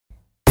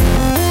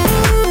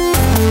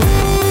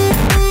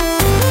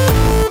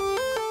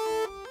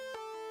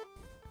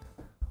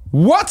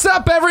What's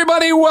up,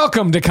 everybody?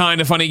 Welcome to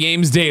Kinda Funny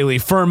Games Daily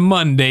for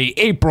Monday,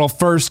 April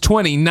 1st,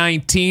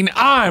 2019.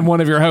 I'm one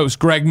of your hosts,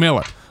 Greg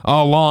Miller,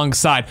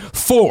 alongside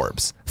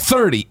Forbes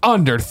 30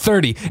 Under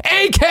 30,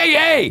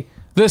 a.k.a.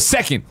 the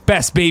second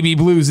best baby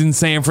blues in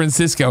San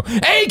Francisco,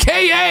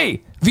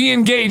 a.k.a. the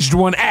engaged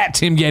one at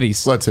Tim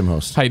Geddes. Let Tim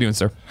host. How you doing,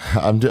 sir?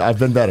 I've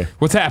been better.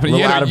 What's happening?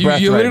 You out of breath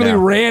literally right now.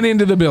 ran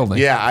into the building.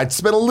 Yeah, I'd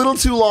spent a little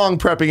too long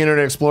prepping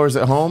Internet Explorers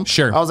at home.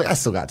 Sure. I was like, I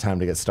still got time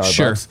to get Starbucks.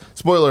 Sure.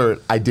 Spoiler,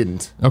 I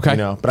didn't. Okay.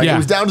 But it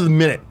was down to the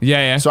minute.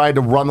 Yeah. So I had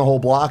to run the whole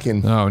block.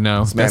 And Oh, no.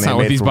 this That's man not ain't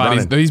what made these for bodies...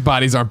 running. These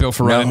bodies aren't built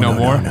for running no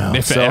more.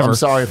 If So ever. I'm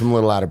sorry if I'm a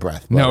little out of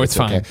breath. but No, it's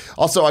fine. okay.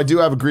 Also, I do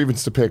have a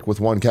grievance to pick with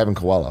one Kevin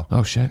Coelho.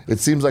 Oh, shit. It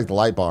seems like the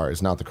light bar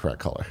is not the correct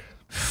color.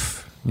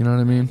 You know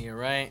what I mean? You're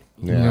right.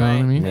 Yeah. You know what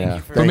I mean?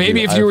 Yeah. But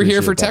maybe if you were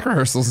here for appreciate tech that.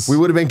 rehearsals, We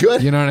would have been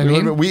good. You know what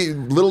I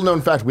mean? Little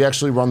known fact, we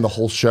actually run the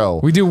whole show.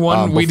 we do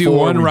one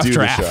rough the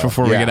draft show.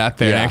 before we get out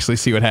there and actually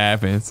see what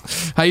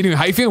happens. How you doing?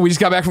 How you feeling? We just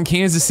got back from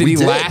Kansas City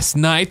did. last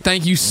night.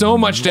 Thank you so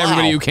much to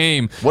everybody who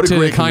came What a to the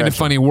great Kinda convention.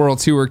 Funny World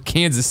Tour,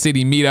 Kansas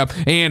City meetup,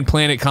 and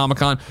Planet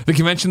Comic-Con. The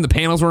convention, the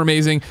panels were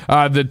amazing.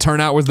 The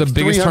turnout was the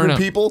biggest 300 turnout.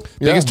 people?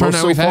 Biggest Yeah, most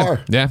turnout so we've far.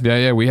 had.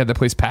 Yeah. We had the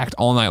place packed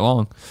all night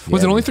long.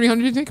 Was Yeah, it only dude.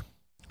 300, you think?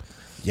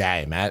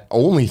 Yeah, Matt.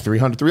 Only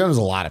 300. 300 is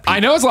a lot of people.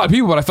 I know it's a lot of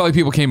people, but I felt like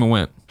people came and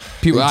went.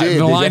 People, They did.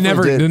 the They line definitely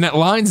never, did. the net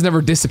lines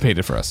never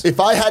dissipated for us. If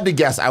I had to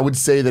guess, I would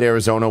say that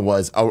Arizona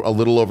was a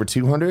little over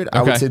 200. I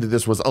Okay. would say that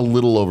this was a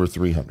little over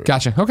 300.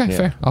 Gotcha. Okay,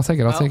 fair. I'll take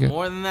it. I'll take it.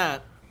 More than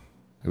that.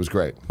 It was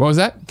great. What was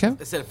that,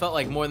 Kev? I said it felt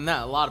like more than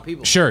that. A lot of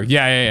people. Sure.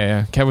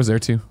 Yeah. Kev was there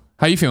too.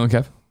 How you feeling,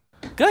 Kev?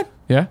 Good.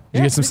 Yeah? Did you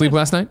Yeah, get some pretty sleep good.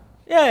 last night?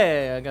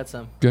 Yeah, I got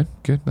some. Good.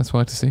 That's what I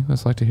like to see.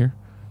 That's what I like to hear.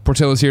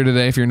 Portillo's here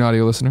today if you're an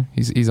audio listener.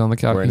 He's on the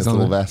couch. Wearing He's his on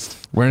little the, vest.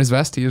 Wearing his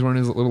vest. He is wearing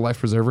his little life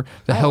preserver.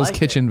 The I Hell's like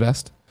Kitchen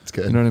vest. It's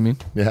good. You know what I mean?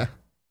 Yeah.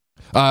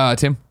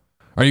 Tim,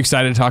 are you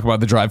excited to talk about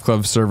the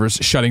Driveclub servers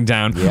shutting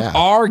down? Yeah.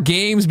 Are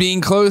games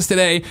being closed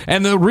today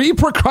and the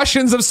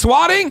repercussions of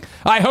swatting?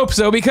 I hope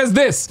so, because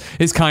this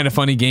is Kinda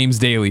Funny Games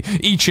Daily.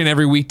 Each and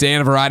every weekday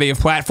on a variety of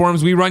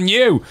platforms, we run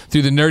you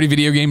through the nerdy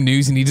video game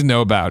news you need to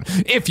know about.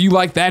 If you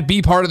like that,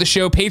 be part of the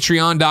show,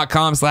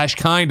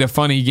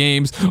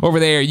 patreon.com/kindafunnygames. Over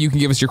there, you can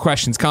give us your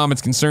questions,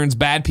 comments, concerns,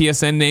 bad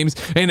PSN names,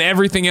 and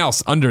everything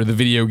else under the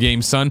video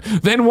game sun.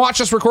 Then watch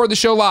us record the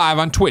show live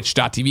on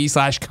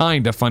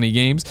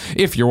twitch.tv/kindafunnygames.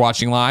 If you're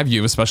watching live,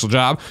 you have a special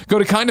job. Go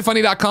to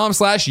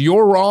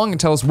kindafunny.com/you're wrong and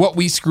tell us what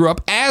we screw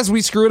up as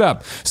we screw it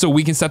up, so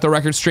we can set the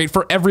record straight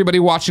for everybody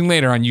watching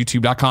later on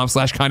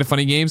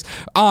youtube.com/kindafunnygames,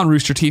 on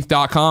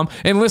roosterteeth.com,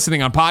 and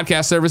listening on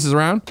podcast services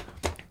around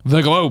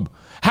the globe.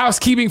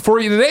 Housekeeping for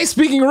you today.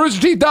 Speaking of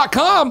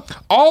roosterteeth.com,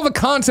 all the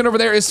content over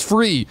there is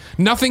free.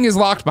 Nothing is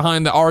locked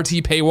behind the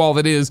RT paywall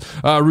that is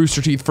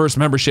Rooster Teeth First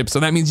membership. So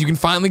that means you can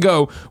finally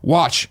go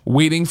watch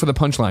Waiting for the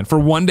Punchline for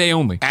one day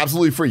only.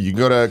 Absolutely free. You can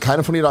go to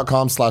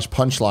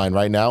kindafunny.com/punchline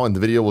right now, and the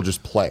video will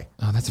just play.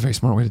 Oh, that's a very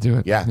smart way to do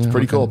it. Yeah, it's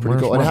pretty cool. Pretty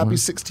We're cool. And smart happy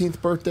ones.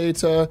 16th birthday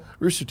to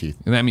Rooster Teeth.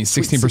 And that means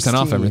 16%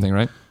 off 16. everything,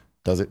 right?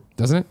 Does it?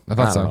 Doesn't it? I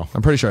thought I don't so. know.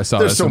 I'm pretty sure I saw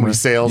There's that so somewhere. many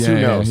sales. Who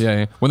knows?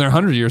 Yeah. When they're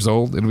 100 years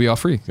old, it'll be all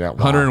free. Yeah, wow.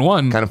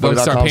 101, they'll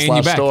start paying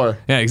you back. kindafunny.com/store.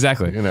 Yeah,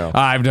 exactly. You know.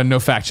 I've done no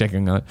fact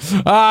checking on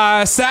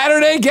it.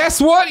 Saturday,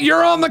 guess what?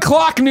 You're on the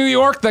clock, New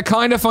York. The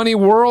Kinda Funny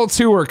World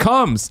Tour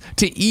comes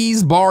to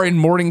Ease Bar in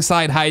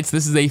Morningside Heights.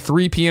 This is a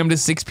 3 p.m. to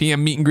 6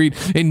 p.m. meet and greet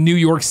in New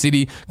York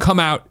City. Come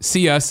out,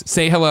 see us,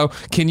 say hello.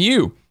 Can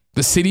you,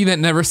 the city that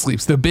never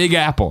sleeps, the Big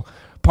Apple,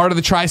 part of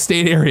the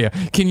tri-state area,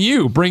 can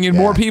you bring in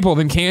more people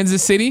than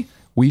Kansas City?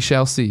 We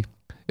shall see.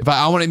 If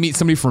I want to meet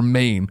somebody from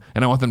Maine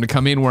and I want them to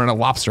come in wearing a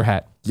lobster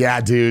hat. Yeah,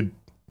 dude.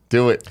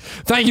 Do it.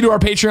 Thank you to our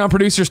Patreon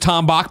producers,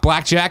 Tom Bach,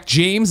 Blackjack,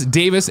 James,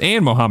 Davis,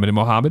 and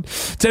Mohammed.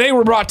 Today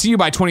we're brought to you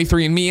by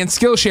 23andMe and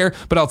Skillshare,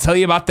 but I'll tell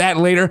you about that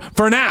later.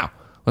 For now,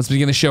 let's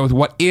begin the show with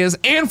what is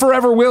and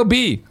forever will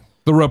be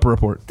the Roper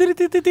Report.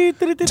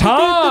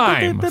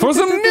 Time for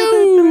some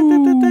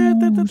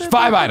news.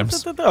 5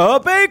 items. A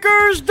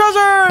baker's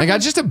dozen. I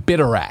got just a bit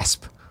of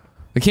rasp.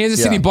 The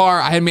Kansas City bar,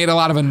 I had made a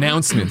lot of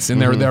announcements,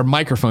 and their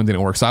microphone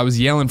didn't work, so I was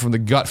yelling from the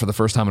gut for the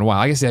first time in a while.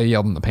 I guess I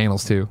yelled in the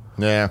panels, too.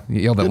 Yeah.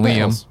 You yelled at Good Liam.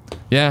 panels.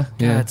 Yeah.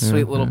 That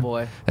sweet little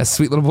boy. That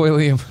sweet little boy,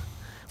 Liam.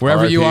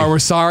 Wherever you R.I.P. are, we're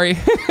sorry.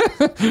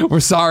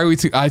 We're sorry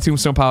I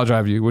tombstone pile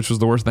drive you, which was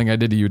the worst thing I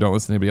did to you. Don't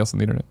listen to anybody else on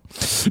the internet.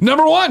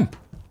 Number 1.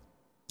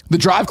 The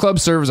Driveclub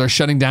servers are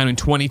shutting down in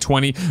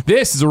 2020.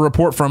 This is a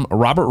report from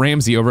Robert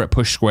Ramsey over at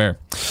Push Square.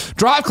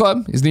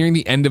 Driveclub is nearing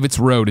the end of its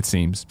road, it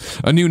seems.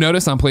 A new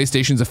notice on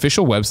PlayStation's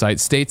official website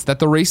states that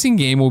the racing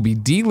game will be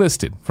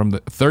delisted from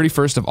the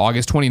 31st of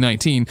August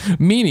 2019,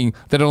 meaning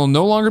that it will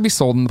no longer be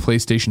sold in the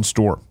PlayStation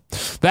Store.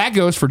 That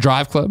goes for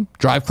Driveclub,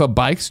 Driveclub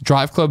Bikes,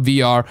 Driveclub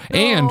VR,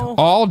 and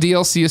all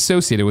DLC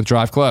associated with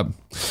Driveclub.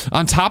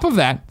 On top of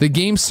that, the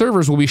game's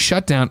servers will be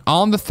shut down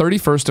on the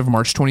 31st of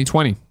March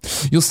 2020.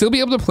 You'll still be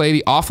able to play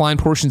the offline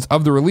portions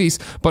of the release,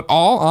 but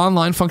all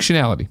online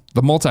functionality,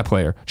 the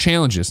multiplayer,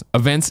 challenges,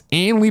 events,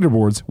 and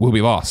leaderboards will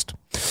be lost.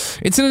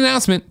 It's an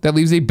announcement that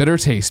leaves a bitter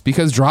taste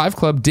because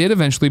Driveclub did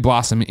eventually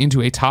blossom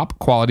into a top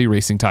quality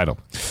racing title.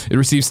 It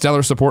received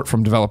stellar support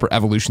from developer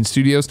Evolution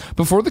Studios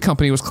before the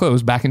company was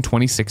closed back in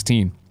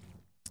 2016.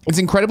 It's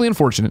incredibly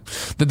unfortunate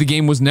that the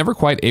game was never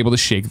quite able to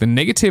shake the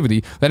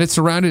negativity that had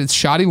surrounded its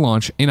shoddy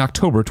launch in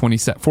October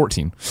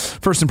 2014.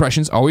 First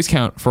impressions always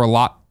count for a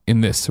lot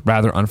in this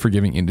rather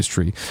unforgiving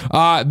industry.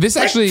 This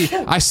actually,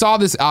 I saw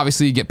this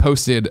obviously get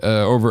posted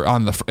over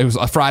on it was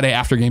a Friday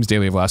after Games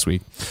Daily of last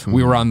week.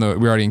 We were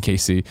already in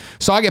KC.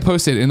 Saw it get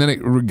posted, and then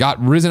it got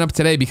risen up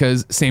today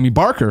because Sammy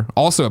Barker,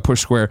 also at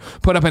Push Square,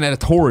 put up an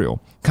editorial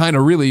kind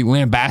of really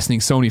lambasting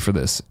Sony for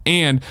this.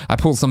 And I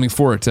pulled something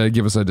for it to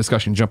give us a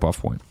discussion jump-off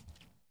point.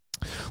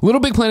 Little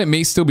Big Planet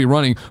may still be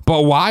running,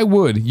 but why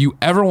would you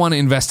ever want to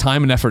invest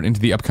time and effort into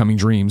the upcoming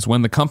dreams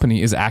when the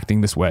company is acting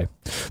this way?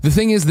 The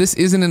thing is, this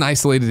isn't an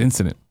isolated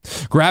incident.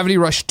 Gravity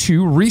Rush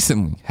 2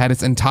 recently had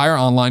its entire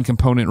online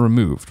component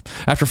removed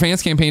after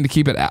fans campaigned to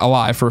keep it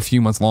alive for a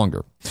few months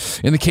longer.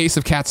 In the case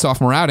of Cat's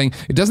sophomore outing,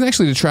 it doesn't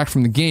actually detract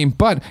from the game,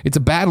 but it's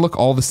a bad look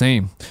all the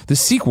same. The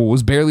sequel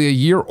was barely a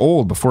year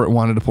old before it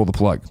wanted to pull the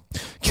plug.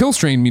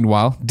 Killstrain,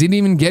 meanwhile, didn't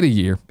even get a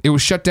year. It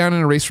was shut down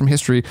and erased from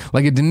history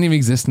like it didn't even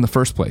exist in the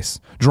first place.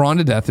 Drawn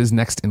to Death is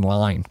next in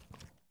line.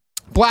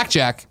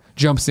 Blackjack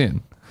jumps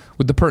in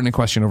with the pertinent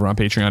question over on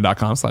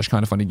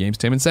patreon.com/kindoffunnygames,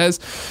 Tim, and says,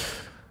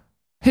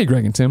 "Hey,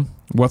 Greg and Tim,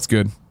 what's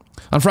good?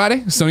 On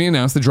Friday, Sony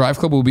announced the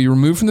Driveclub will be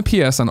removed from the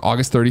PS on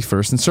August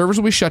 31st, and servers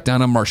will be shut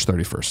down on March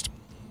 31st.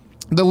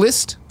 The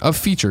list of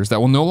features that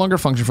will no longer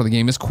function for the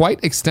game is quite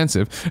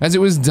extensive, as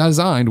it was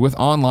designed with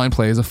online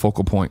play as a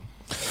focal point.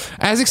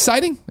 As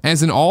exciting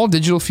as an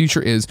all-digital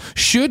future is,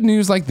 should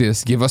news like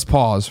this give us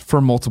pause for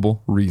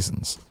multiple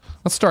reasons?"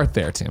 Let's start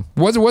there, Tim.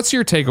 What's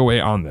your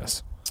takeaway on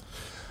this?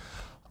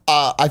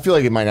 I feel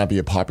like it might not be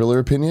a popular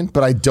opinion,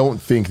 but I don't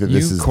think that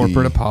this is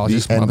corporate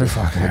apologist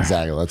motherfucker.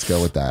 Exactly. Let's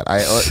go with that.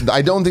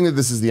 I don't think that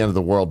this is the end of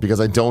the world because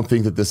I don't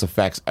think that this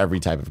affects every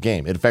type of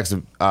game. It affects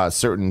a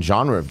certain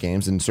genre of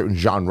games and certain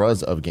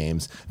genres of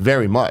games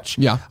very much.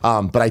 Yeah.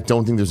 But I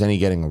don't think there's any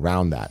getting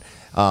around that.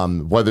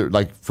 Whether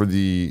like for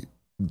the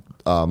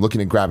looking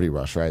at Gravity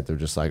Rush, right? They're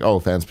just like, oh,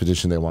 fans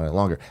petitioned, they want it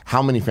longer.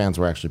 How many fans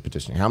were actually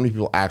petitioning? How many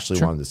people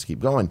actually wanted this to keep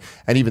going?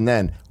 And even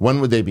then,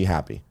 when would they be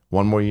happy?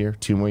 1 more year,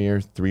 2 more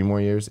years, 3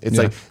 more years? It's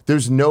like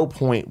there's no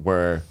point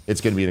where it's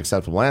going to be an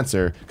acceptable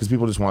answer because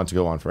people just want it to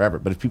go on forever.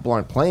 But if people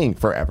aren't playing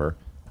forever,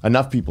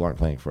 enough people aren't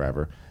playing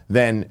forever,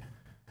 then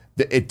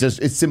it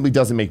simply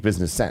doesn't make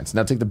business sense.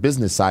 Now take the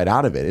business side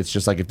out of it. It's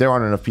just like if there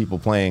aren't enough people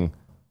playing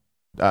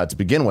to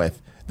begin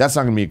with, that's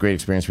not going to be a great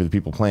experience for the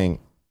people playing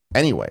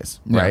anyways,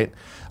 right?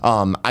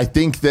 I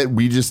think that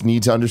we just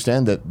need to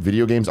understand that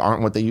video games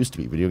aren't what they used to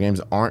be. Video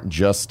games aren't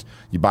just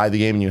you buy the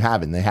game and you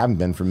have it, and they haven't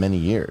been for many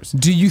years.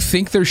 Do you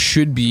think there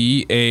should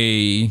be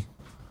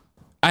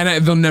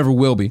there never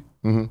will be,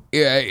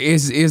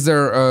 is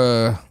there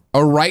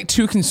a right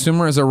to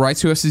consumer, as a right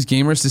to us as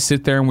gamers to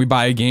sit there and we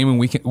buy a game and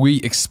we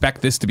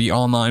expect this to be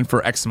online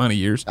for X amount of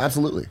years?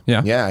 Absolutely.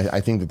 Yeah. I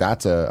think that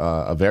that's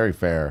a very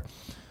fair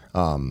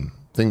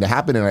thing to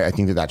happen, and I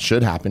think that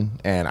should happen,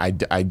 and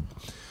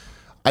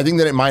I think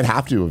that it might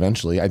have to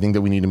eventually. I think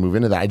that we need to move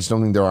into that. I just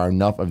don't think there are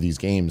enough of these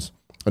games,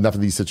 enough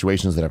of these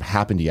situations that have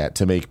happened yet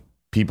to make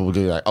people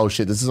go like, oh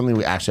shit, this is something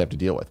we actually have to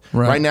deal with.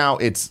 Right now,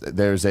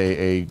 there's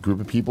a group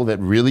of people that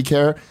really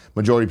care.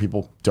 Majority of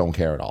people don't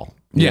care at all.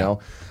 You know?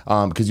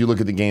 Because you look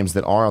at the games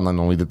that are online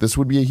only, that this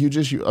would be a huge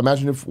issue.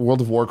 Imagine if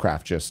World of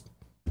Warcraft just...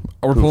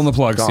 We're pulling the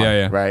plugs,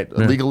 gone, right?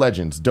 Yeah. League of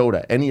Legends,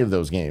 Dota, any of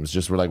those games,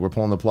 just we're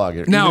pulling the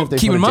plug. Now,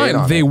 keep in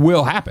mind, they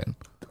will happen.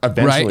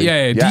 Eventually.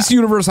 Right? Yeah. DC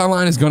Universe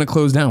Online is going to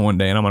close down one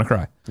day, and I'm going to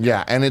cry.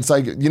 Yeah, and it's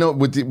like,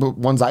 with the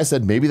ones I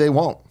said, maybe they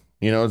won't.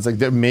 It's like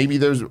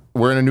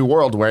we're in a new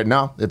world where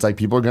now it's like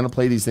people are going to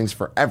play these things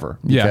forever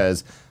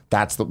because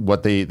that's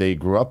what they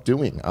grew up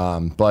doing.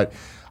 But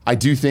I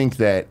do think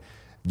that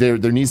there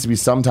needs to be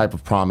some type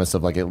of promise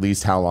of like at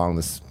least how long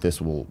this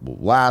will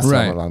last,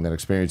 how long that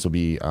experience will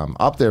be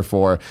up there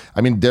for.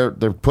 I mean, they're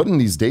putting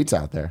these dates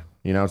out there.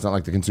 It's not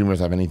like the consumers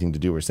have anything to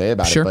do or say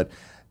about it, but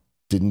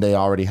didn't they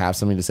already have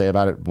something to say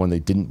about it when they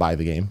didn't buy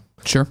the game?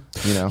 Sure.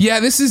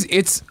 Yeah,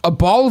 it's a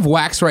ball of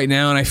wax right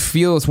now, and I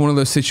feel it's one of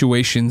those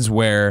situations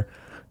where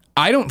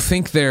I don't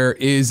think there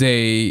is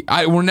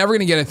we're never going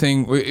to get a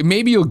thing.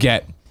 Maybe you'll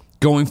get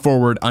going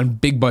forward on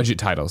big budget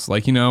titles,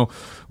 like,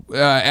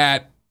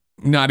 at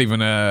not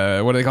even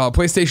what do they call it?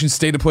 PlayStation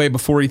State of Play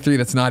before E3.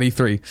 That's not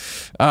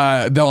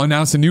E3. They'll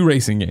announce a new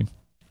racing game.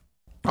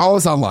 All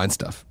this online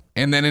stuff.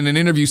 And then in an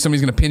interview,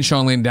 somebody's going to pin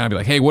Sean Layden down and be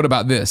like, hey, what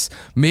about this?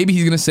 Maybe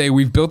he's going to say,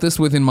 we've built this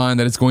with in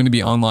mind that it's going to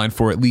be online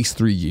for at least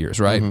 3 years,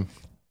 right?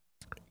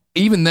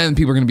 Even then,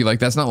 people are going to be like,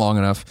 that's not long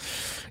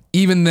enough.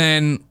 Even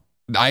then,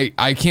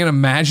 I can't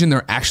imagine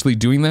they're actually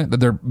doing that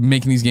they're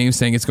making these games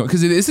saying it's going,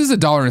 because this is a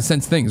dollar and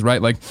cents things,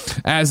 right? Like,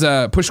 as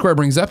Push Square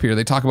brings up here,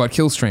 they talk about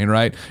Killstrain,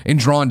 right? And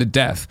Drawn to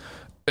Death.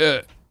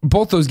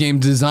 both those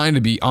games designed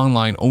to be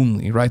online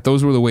only, right?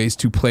 Those were the ways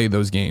to play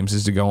those games,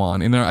 is to go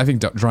on. And I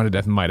think Drawn to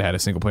Death might have had a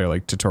single player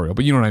like tutorial,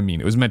 but you know what I mean.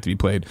 It was meant to be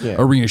played.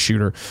 Arena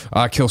shooter.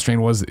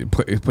 Killstrain was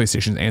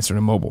PlayStation's answer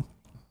to mobile.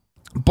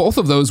 Both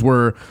of those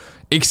were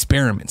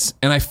experiments,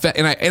 and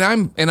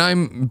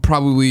I'm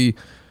probably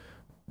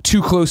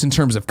too close in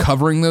terms of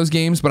covering those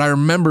games, but I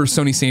remember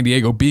Sony San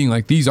Diego being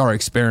like, these are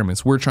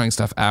experiments. We're trying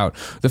stuff out.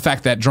 The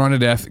fact that Drawn to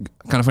Death,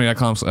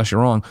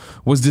 kindoffunny.com/you're-wrong,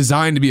 was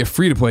designed to be a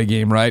free-to-play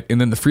game, right?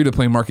 And then the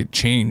free-to-play market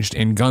changed,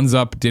 and Guns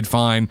Up did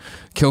fine.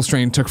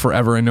 Killstrain took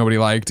forever and nobody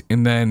liked,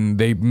 and then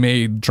they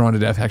made Drawn to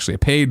Death actually a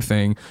paid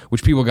thing,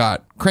 which people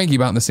got cranky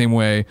about in the same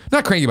way.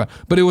 Not cranky about,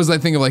 but it was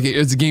that thing of like,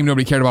 it's a game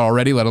nobody cared about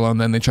already, let alone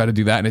then they tried to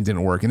do that and it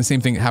didn't work. And the same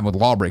thing happened with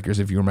Lawbreakers,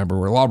 if you remember,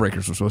 where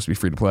Lawbreakers was supposed to be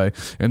free to play.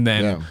 And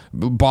then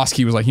Boss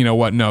Key was like, you know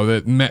what? No,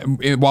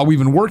 while we've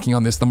been working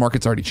on this, the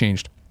market's already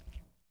changed.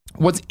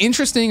 What's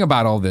interesting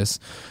about all this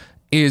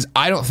is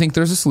I don't think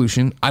there's a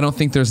solution. I don't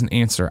think there's an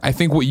answer. I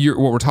think what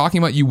we're talking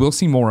about, you will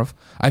see more of.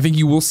 I think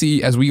you will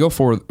see as we go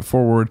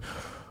forward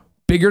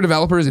bigger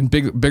developers and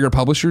bigger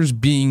publishers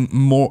being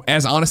more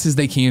as honest as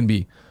they can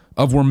be.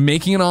 We're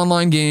making an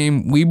online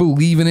game, we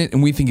believe in it,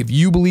 and we think if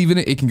you believe in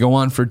it, it can go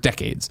on for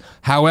decades.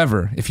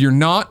 However, if you're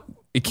not,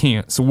 it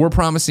can't. So we're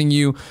promising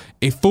you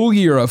a full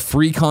year of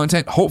free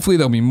content. Hopefully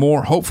there'll be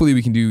more. Hopefully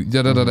we can do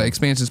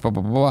expansions, blah,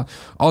 blah, blah, blah,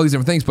 all these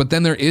different things. But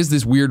then there is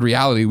this weird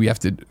reality we have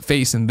to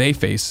face, and they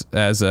face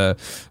as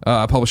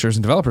publishers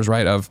and developers,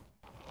 right?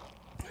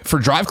 For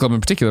Driveclub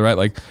in particular, right?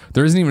 Like,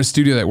 there isn't even a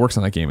studio that works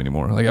on that game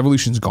anymore. Like,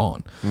 Evolution's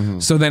gone.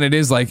 So then it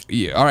is like,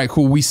 all right,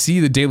 cool. We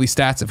see the daily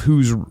stats of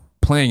who's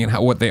playing and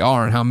what they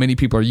are and how many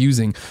people are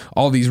using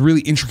all these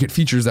really intricate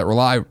features that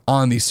rely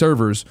on these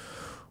servers.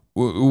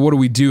 What do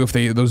we do if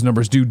those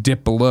numbers do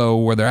dip below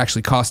where they're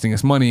actually costing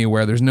us money,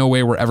 where there's no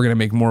way we're ever going to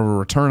make more of a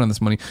return on this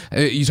money?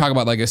 You talk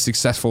about like a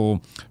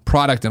successful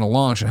product and a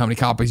launch and how many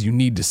copies you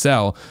need to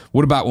sell.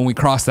 What about when we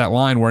cross that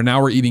line where now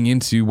we're eating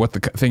into what the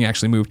thing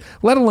actually moved?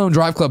 Let alone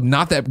Driveclub,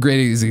 not that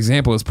great as an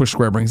example as Push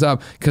Square brings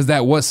up, because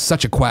that was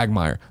such a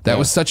quagmire. That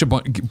was such a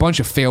bunch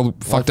of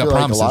failed, fucked up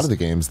promises. A lot of the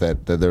games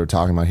that they were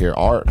talking about here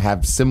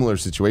have similar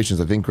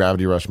situations. I think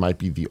Gravity Rush might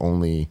be the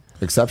only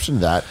exception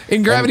to that.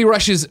 And Gravity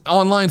Rush's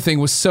online thing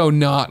was so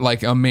not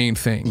like a main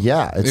thing.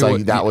 Yeah,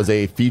 that was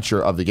a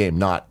feature of the game,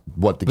 not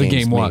what the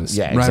game was.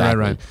 Yeah,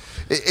 exactly.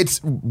 Right.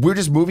 We're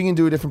just moving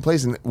into a different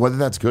place, and whether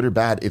that's good or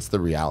bad, it's the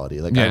reality.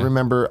 Like, I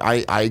remember,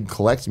 I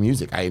collect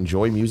music. I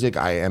enjoy music.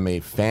 I am a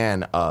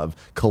fan of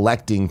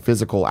collecting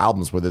physical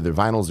albums, whether they're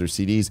vinyls or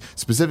CDs,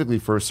 specifically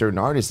for certain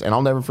artists. And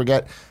I'll never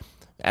forget,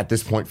 at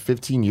this point,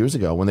 15 years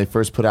ago, when they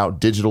first put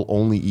out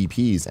digital-only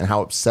EPs, and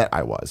how upset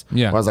I was.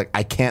 Yeah. I was like,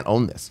 I can't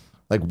own this.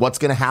 Like, what's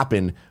going to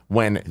happen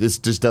when this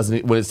just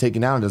doesn't, when it's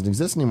taken down and doesn't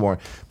exist anymore?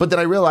 But then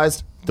I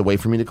realized the way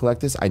for me to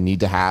collect this, I need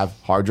to have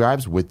hard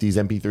drives with these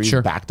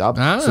MP3s backed up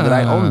so that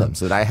I own them,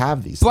 so that I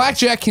have these.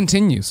 Blackjack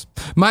continues.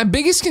 My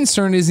biggest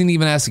concern isn't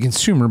even as a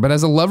consumer, but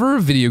as a lover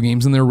of video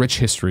games and their rich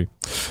history.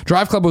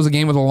 Driveclub was a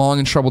game with a long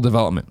and troubled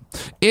development.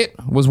 It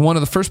was one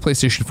of the first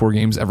PlayStation 4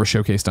 games ever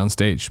showcased on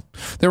stage.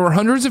 There were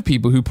hundreds of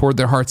people who poured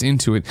their hearts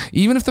into it,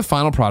 even if the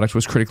final product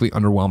was critically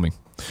underwhelming.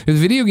 If the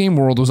video game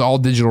world was all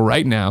digital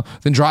right now,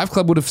 then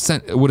Driveclub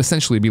would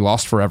essentially be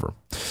lost forever.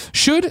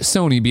 Should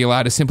Sony be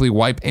allowed to simply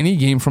wipe any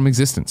game from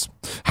existence?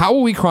 How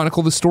will we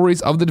chronicle the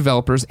stories of the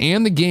developers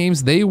and the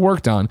games they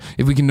worked on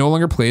if we can no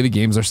longer play the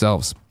games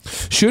ourselves?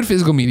 Should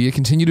physical media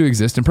continue to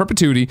exist in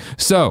perpetuity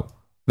so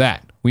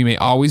that we may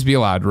always be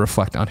allowed to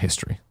reflect on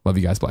history? Love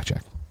you guys,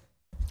 Blackjack.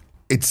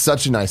 It's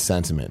such a nice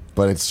sentiment,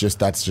 but that's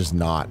just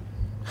not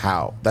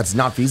how. That's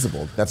not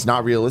feasible. That's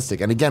not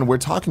realistic. And again, we're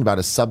talking about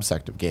a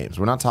subsect of games.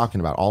 We're not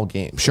talking about all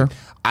games. Sure.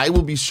 I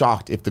will be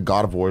shocked if the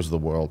God of Wars of the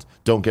world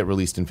don't get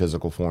released in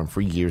physical form for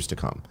years to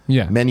come.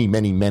 Yeah. Many,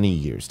 many, many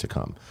years to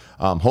come.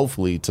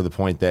 Hopefully to the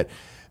point that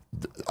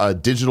a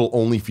digital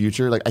only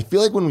future, like, I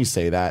feel like when we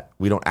say that,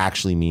 we don't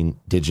actually mean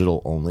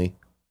digital only.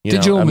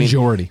 Digital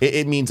majority.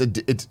 It means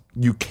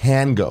you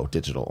can go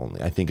digital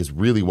only, I think, is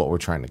really what we're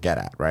trying to get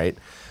at, right?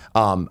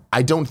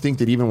 I don't think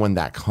that even when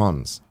that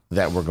comes,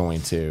 that we're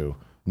going to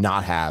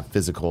not have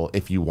physical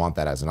if you want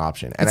that as an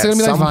option. And it's going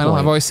to be like vinyl.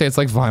 I've always say it's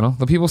like vinyl.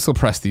 The people still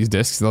press these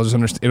discs. They'll just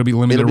understand. It'll be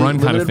limited run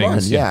kind of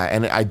things. Yeah,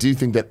 and I do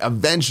think that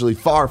eventually,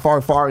 far, far,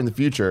 far in the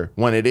future,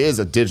 when it is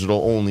a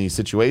digital only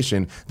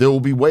situation, there will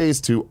be ways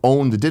to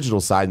own the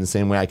digital side in the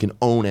same way I can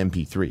own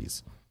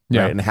MP3s.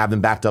 Yeah. Right, and have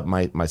them backed up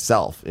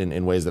myself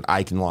in ways that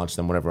I can launch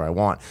them whenever I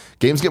want.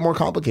 Games get more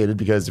complicated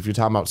because if you're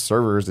talking about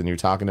servers and you're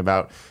talking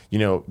about,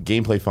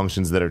 gameplay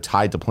functions that are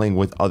tied to playing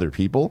with other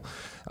people,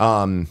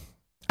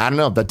 I don't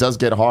know, that does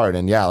get hard.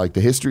 And yeah, like,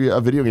 the history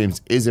of video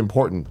games is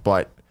important,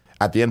 but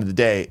at the end of the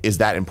day, is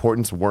that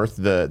importance worth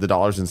the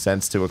dollars and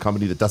cents to a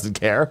company that doesn't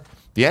care?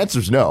 The answer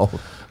is no.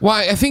 Well,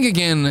 I think,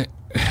 again,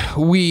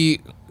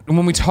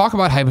 when we talk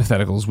about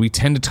hypotheticals, we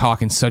tend to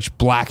talk in such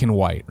black and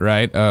white,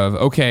 right? Of,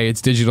 okay,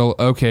 it's digital.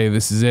 Okay,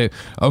 this is it.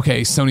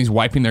 Okay, Sony's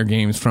wiping their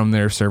games from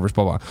their servers,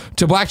 blah, blah.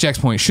 To Blackjack's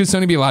point, should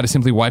Sony be allowed to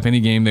simply wipe any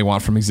game they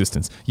want from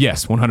existence?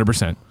 Yes,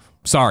 100%.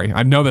 Sorry,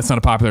 I know that's not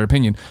a popular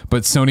opinion,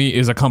 but Sony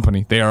is a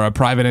company. They are a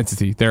private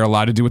entity. They're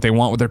allowed to do what they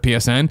want with their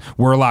PSN.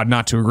 We're allowed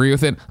not to agree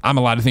with it. I'm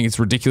allowed to think it's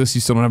ridiculous. You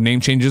still don't have name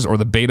changes or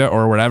the beta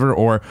or whatever,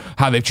 or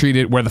how they've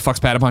treated where the fuck's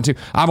Patapon to.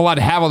 I'm allowed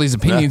to have all these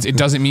opinions. It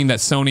doesn't mean that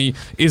Sony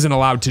isn't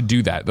allowed to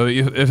do that,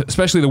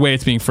 especially the way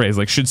it's being phrased.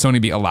 Like, should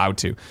Sony be allowed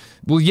to?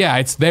 Well, yeah,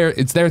 it's their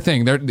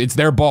thing. It's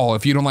their ball.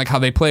 If you don't like how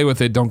they play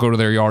with it, don't go to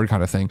their yard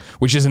kind of thing,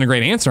 which isn't a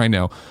great answer, I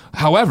know.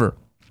 However,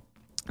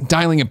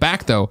 dialing it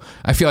back, though,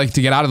 I feel like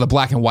to get out of the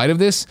black and white of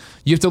this,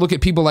 you have to look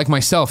at people like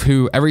myself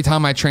who every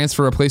time I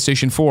transfer a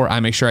PlayStation 4, I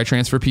make sure I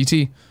transfer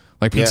PT.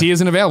 Like, PT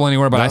isn't available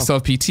anywhere, but I still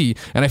have PT.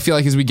 And I feel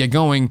like as we get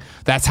going,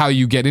 that's how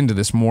you get into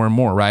this more and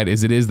more, right?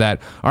 It is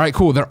that, all right,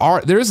 cool,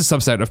 there is a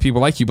subset of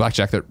people like you,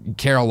 Blackjack, that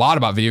care a lot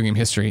about video game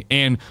history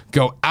and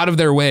go out of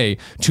their way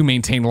to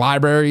maintain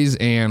libraries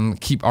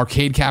and keep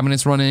arcade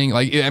cabinets running.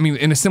 Like, I mean,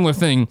 in a similar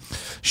thing,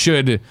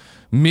 should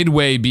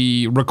Midway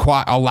be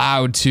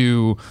allowed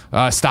to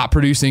stop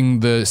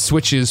producing the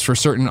switches for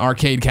certain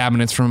arcade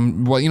cabinets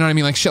from, well, you know what I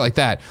mean? Like shit like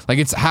that. Like,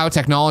 it's how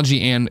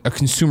technology and a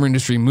consumer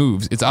industry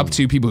moves. It's up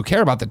to people who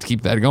care about that to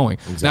keep that going.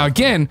 Exactly. Now,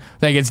 again,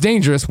 that gets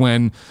dangerous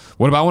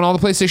what about when all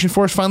the PlayStation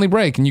 4s finally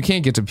break and you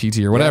can't get to PT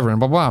or whatever and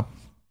blah, blah.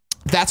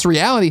 That's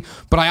reality.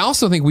 But I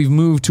also think we've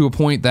moved to a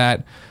point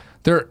that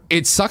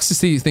it sucks to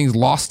see things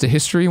lost to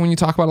history when you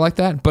talk about it like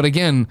that. But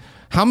again,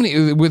 how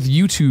many with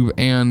YouTube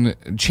and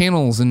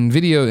channels and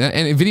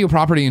video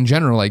property in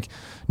general, like,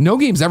 no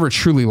game's ever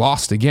truly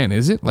lost again,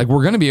 is it? Like,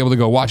 we're going to be able to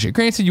go watch it.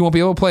 Granted, you won't be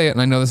able to play it,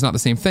 and I know that's not the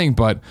same thing,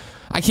 but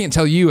I can't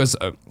tell you as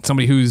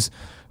somebody who's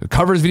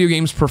covers video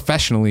games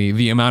professionally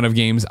the amount of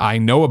games I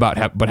know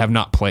about but have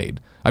not played.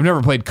 I've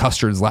never played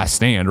Custard's Last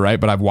Stand, right?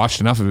 But I've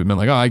watched enough of it and been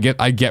like, oh,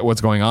 I get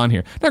what's going on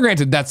here. Now,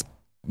 granted, that's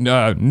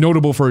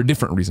notable for a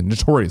different reason,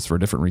 notorious for a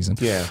different reason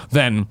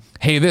than,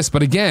 hey, this.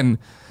 But again,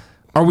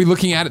 are we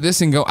looking at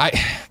this and go,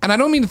 and I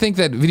don't mean to think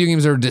that video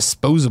games are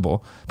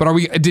disposable, but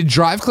did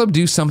Driveclub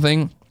do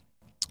something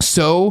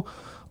so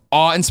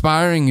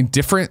awe-inspiring and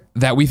different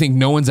that we think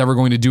no one's ever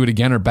going to do it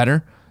again or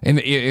better? And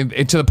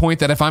to the point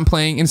that if I'm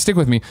playing, and stick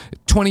with me,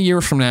 20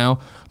 years from now,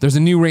 there's a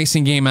new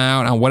racing game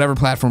out on whatever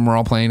platform we're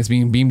all playing. It's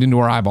being beamed into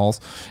our eyeballs.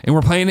 And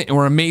we're playing it, and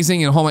we're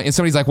amazing. And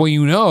somebody's like,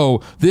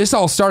 well, this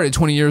all started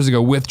 20 years ago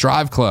with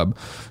Driveclub.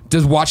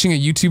 Does watching a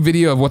YouTube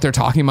video of what they're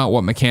talking about,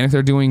 what mechanic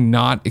they're doing,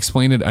 not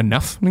explain it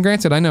enough? And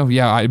granted, I know,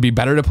 it'd be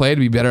better to play. It'd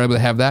be better to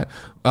have that.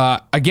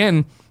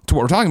 Again, to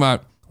what we're talking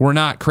about, we're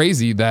not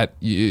crazy that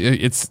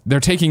they're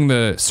taking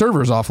the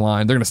servers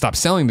offline. They're going to stop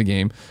selling the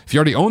game. If you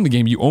already own the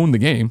game, you own the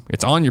game.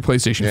 It's on your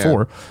PlayStation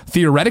 4.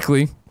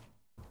 Theoretically,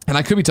 and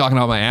I could be talking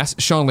about my ass.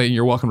 Sean Layton,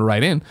 you're welcome to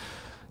write in.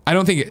 I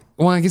don't think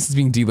I guess it's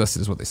being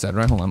delisted is what they said,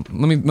 right? Hold on.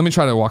 Let me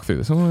try to walk through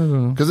this.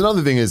 Because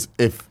another thing is,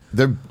 if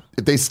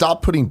they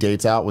stop putting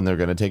dates out when they're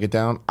going to take it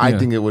down, I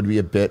think it would be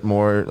a bit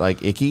more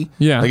like icky.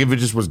 Yeah. Like if it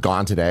just was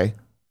gone today,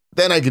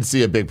 then I could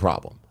see a big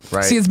problem.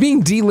 Right. See, it's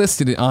being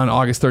delisted on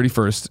August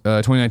 31st,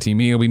 2019,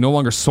 meaning it'll be no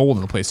longer sold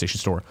in the PlayStation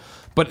Store.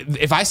 But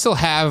if I still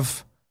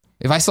have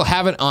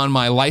it on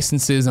my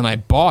licenses and I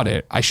bought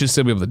it, I should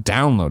still be able to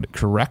download it,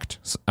 correct?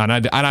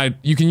 And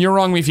you're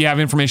wrong me if you have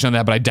information on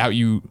that, but I doubt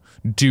you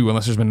do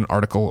unless there's been an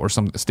article or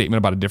some statement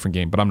about a different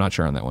game, but I'm not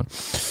sure on that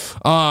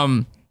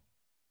one.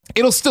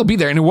 It'll still be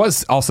there, and there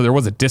was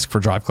a disc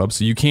for Driveclub,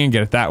 so you can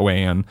get it that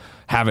way and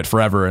have it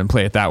forever and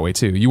play it that way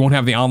too. You won't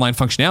have the online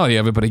functionality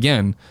of it, but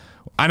again,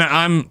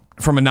 I'm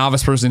from a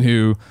novice person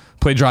who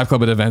played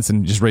Driveclub at events,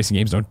 and just racing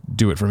games don't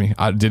do it for me.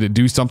 Did it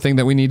do something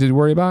that we needed to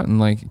worry about and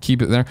like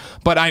keep it there?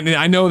 But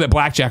I know that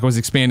Blackjack was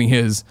expanding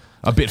his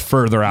a bit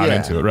further out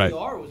into it, right?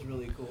 VR was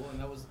really cool,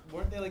 and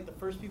weren't they like the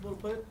first people to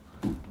put it?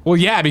 Well,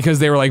 yeah, because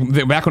they were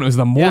like back when it was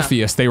the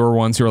Morpheus, they were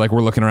ones who were like,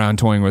 we're looking around,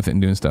 toying with it,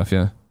 and doing stuff.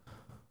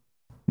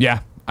 Yeah,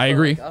 I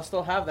agree. I'll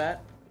still have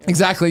that.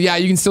 Exactly. Yeah,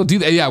 you can still do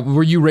that. Yeah,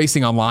 were you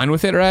racing online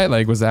with it, right?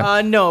 Like, was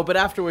that? No, but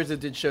afterwards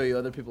it did show you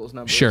other people's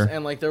numbers. Sure.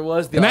 And like there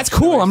was and that's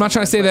cool. I'm not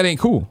trying to say that ain't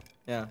cool.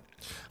 Yeah.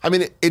 I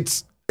mean,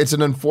 it's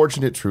an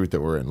unfortunate truth that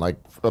we're in. Like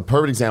a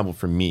perfect example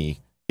for me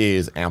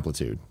is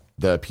Amplitude,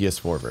 the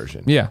PS4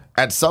 version. Yeah.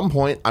 At some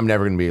point, I'm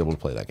never going to be able to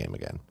play that game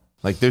again.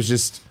 Like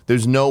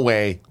there's no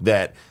way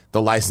that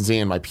the licensing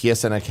and my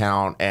PSN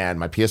account and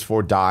my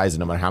PS4 dies,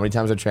 and no matter how many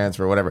times I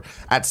transfer or whatever,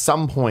 at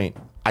some point,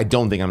 I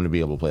don't think I'm going to be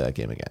able to play that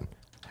game again.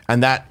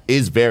 And that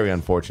is very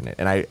unfortunate.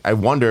 And I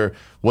wonder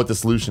what the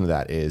solution to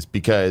that is,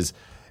 because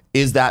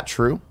is that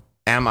true?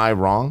 Am I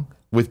wrong?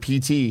 With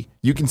PT,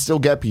 you can still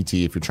get PT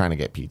if you're trying to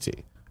get PT.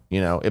 You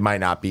know, it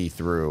might not be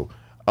through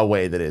a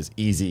way that is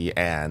easy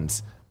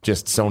and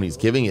just Sony's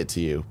giving it to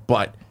you,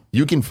 but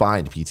you can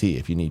find PT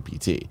if you need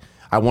PT.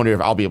 I wonder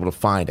if I'll be able to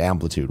find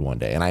Amplitude one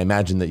day, and I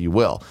imagine that you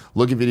will.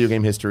 Look at video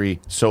game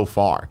history so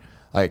far.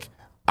 Like,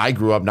 I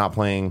grew up not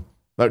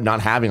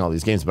having all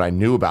these games, but I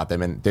knew about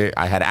them, and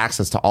I had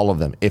access to all of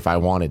them if I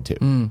wanted to.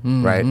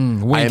 Right?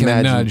 Wink and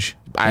a nudge.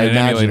 I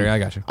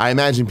got you. I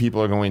imagine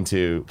people are going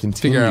to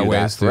continue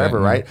that forever,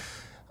 right?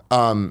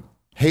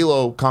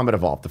 Halo Combat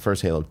Evolved, the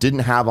first Halo,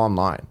 didn't have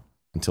online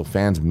until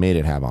fans made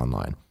it have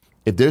online.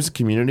 If there's a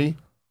community,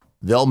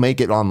 they'll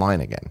make it online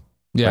again.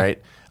 Yeah.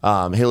 Right?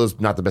 Halo's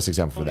not the best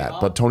example for that,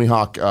 but Tony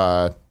Hawk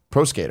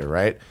Pro Skater,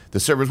 right? The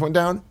servers went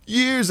down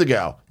years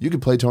ago. You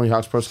could play Tony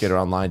Hawk's Pro Skater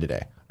online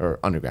today, or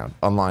Underground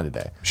online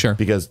today. Sure.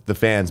 Because the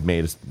fans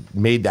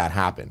made that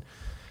happen.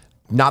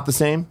 Not the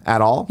same at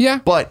all. Yeah.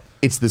 But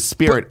it's the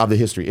spirit of the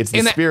history. It's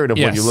the spirit of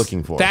what you're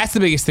looking for. That's the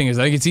biggest thing. Is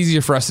I think it's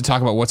easier for us to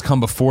talk about what's come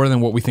before than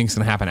what we think is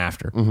going to happen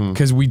after,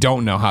 because we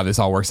don't know how this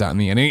all works out in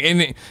the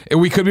end. And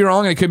we could be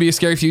wrong, and it could be a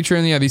scary future.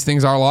 And yeah, these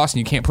things are lost, and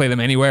you can't play them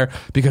anywhere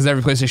because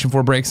every PlayStation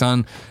 4 breaks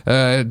on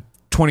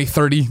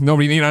 2030.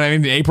 Nobody, you know what I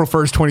mean? April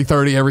 1st,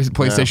 2030. Every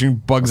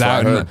PlayStation bugs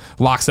out and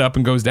locks up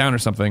and goes down or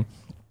something.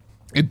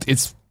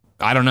 It's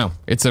I don't know.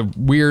 It's a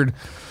weird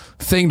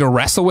thing to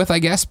wrestle with, I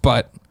guess,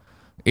 but.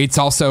 It's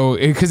also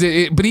because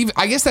but even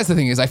I guess that's the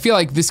thing is I feel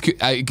like this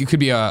it could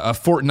be a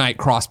Fortnite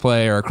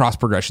crossplay or a cross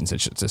progression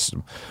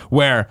system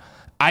where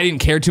I didn't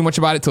care too much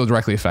about it till it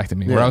directly affected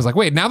me. Where I was like,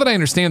 wait, now that I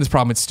understand this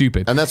problem, it's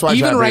stupid. And that's why I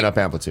try to bring up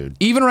Amplitude.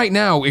 Even right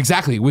now,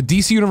 exactly with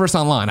DC Universe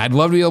Online, I'd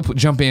love to be able to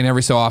jump in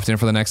every so often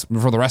for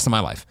the rest of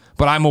my life.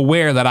 But I'm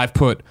aware that I've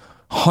put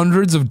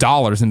hundreds of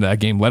dollars into that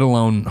game, let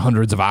alone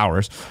hundreds of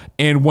hours,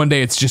 and one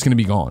day it's just going to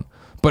be gone.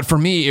 But for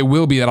me, it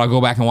will be that I'll go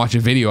back and watch a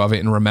video of it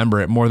and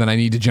remember it more than I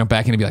need to jump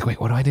back in and be like,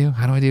 wait, what do I do?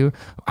 How do I do?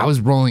 I was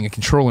rolling a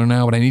controller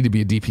now, but I need to be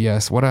a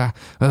DPS.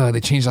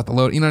 They changed out the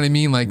load. You know what I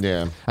mean? Like,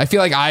 I feel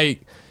like I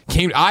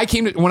came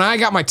to, when I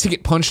got my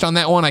ticket punched on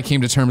that one, I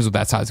came to terms with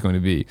that's how it's going to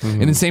be.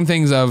 And the same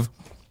things of,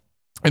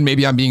 and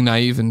maybe I'm being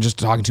naive and just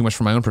talking too much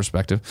from my own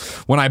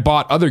perspective. When I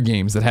bought other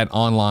games that had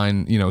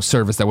online,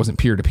 service that wasn't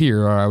peer to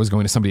peer, or I was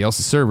going to somebody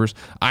else's servers,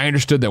 I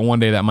understood that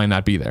one day that might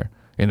not be there.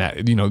 And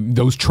that,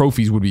 those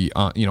trophies would be,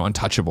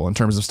 untouchable in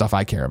terms of stuff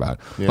I care about.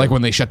 Yeah. Like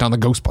when they shut down the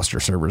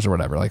Ghostbuster servers or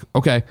whatever. Like,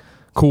 okay,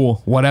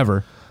 cool,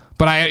 whatever.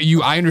 But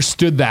I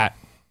understood that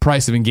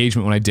price of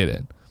engagement when I did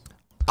it.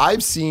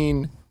 I've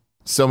seen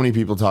so many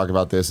people talk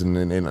about this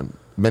in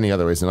many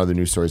other ways and other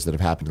news stories that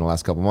have happened in the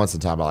last couple of months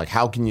and talk about like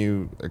how can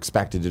you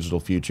expect a digital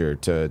future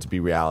to be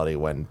reality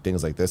when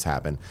things like this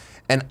happen.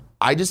 And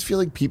I just feel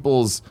like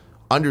people's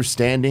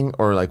understanding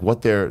or like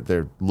what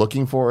they're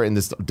looking for in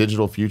this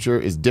digital future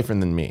is different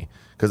than me.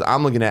 Because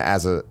I'm looking at it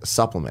as a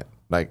supplement,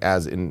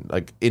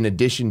 in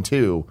addition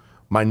to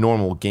my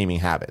normal gaming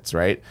habits,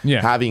 right?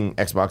 Yeah. Having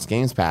Xbox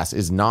Games Pass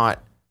is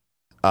not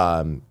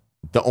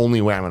the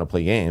only way I'm going to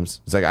play games.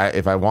 It's like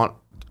if I want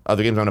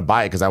other games, I'm going to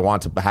buy it because I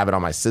want to have it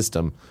on my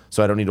system,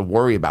 so I don't need to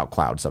worry about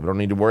cloud stuff. I don't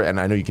need to worry, and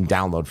I know you can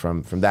download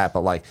from that.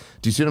 But like,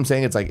 do you see what I'm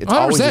saying? It's like it's 100%.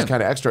 Always just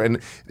kind of extra,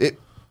 and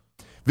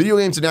video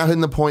games are now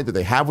hitting the point that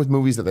they have with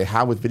movies that they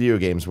have with video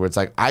games, where it's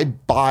like I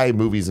buy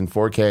movies in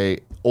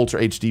 4K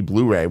Ultra HD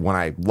Blu-ray when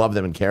I love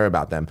them and care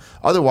about them.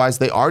 Otherwise,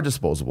 they are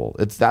disposable.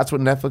 That's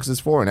what Netflix is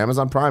for, and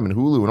Amazon Prime and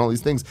Hulu and all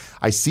these things.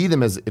 I see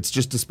them as it's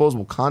just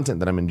disposable content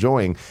that I'm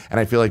enjoying, and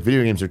I feel like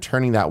video games are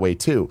turning that way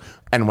too.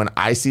 And when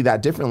I see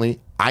that differently,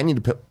 I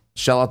need to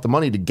shell out the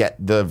money to get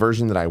the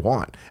version that I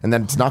want. And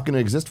then it's not going to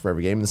exist for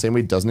every game in the same way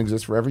it doesn't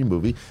exist for every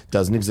movie,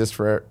 doesn't exist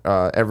for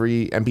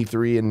every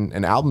MP3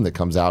 and album that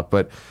comes out.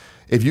 But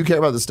if you care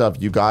about this stuff,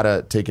 you got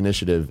to take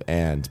initiative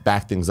and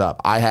back things up.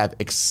 I have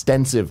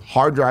extensive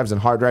hard drives and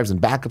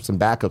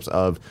backups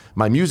of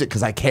my music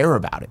because I care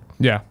about it.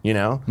 Yeah.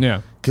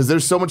 Yeah. Because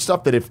there's so much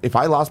stuff that if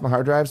I lost my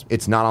hard drives,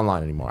 it's not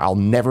online anymore. I'll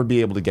never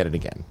be able to get it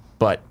again.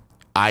 But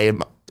I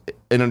am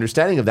an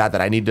understanding of that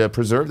I need to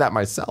preserve that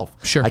myself.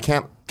 Sure. I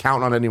can't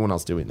count on anyone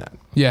else doing that.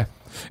 Yeah.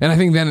 And I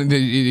think then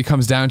it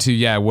comes down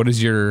to, what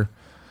is your...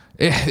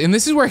 And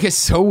this is where it gets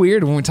so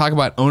weird when we talk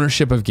about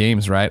ownership of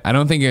games, right? I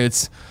don't think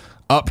it's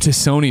up to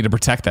Sony to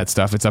protect that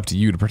stuff. It's up to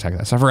you to protect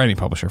that stuff, or any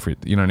publisher,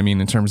 you know what I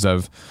mean, in terms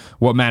of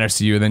what matters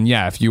to you. Then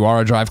if you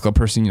are a Driveclub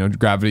person,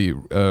 Gravity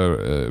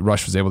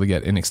Rush was able to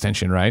get an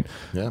extension, right?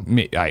 Yeah.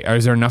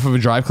 Is there enough of a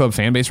Driveclub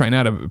fan base right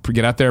now to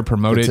get out there,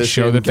 promote it,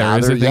 show that there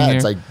is a thing here?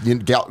 It's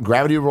like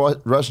Gravity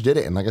Rush did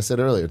it, and like I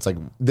said earlier, it's like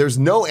there's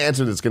no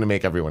answer that's going to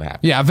make everyone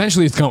happy. Yeah,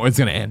 eventually it's going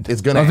to end.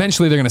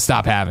 Eventually they're going to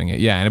stop having it.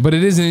 Yeah, but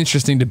it is an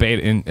interesting debate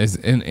in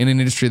an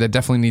industry that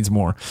definitely needs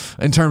more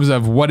in terms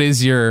of what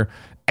is your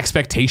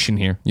expectation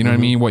here. You know what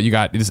I mean? What you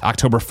got is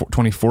October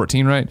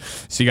 2014, right?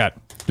 So you're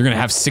going to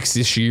have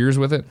 6-ish years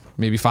with it,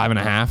 maybe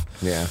 5.5.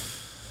 Yeah.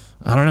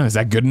 I don't know. Is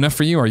that good enough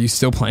for you? Are you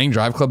still playing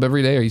Driveclub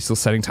every day? Are you still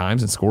setting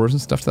times and scores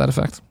and stuff to that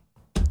effect?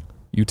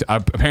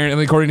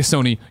 Apparently, according to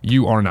Sony,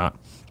 you are not.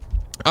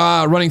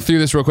 Running through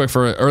this real quick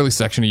for an early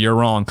section, you're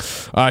wrong.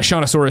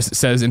 Shaunosaurus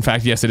says, in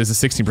fact, yes, it is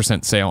a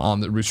 16% sale on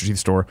the Rooster Teeth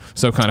store.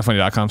 So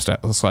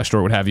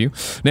kindoffunny.com/store would have you.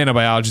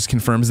 Nanobiologist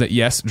confirms that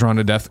yes, Drawn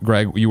to Death,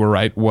 Greg, you were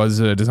right, was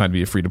designed to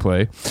be a free to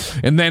play.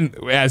 And then,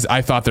 as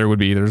I thought there would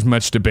be, there's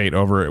much debate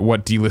over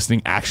what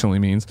delisting actually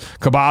means.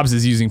 Kebabs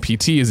is using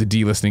PT as a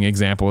delisting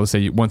example to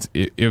say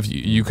if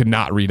you could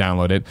not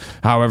re-download it.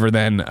 However,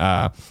 then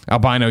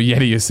Albino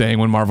Yeti is saying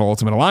when Marvel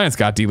Ultimate Alliance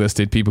got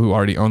delisted, people who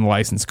already own the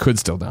license could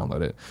still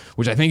download it,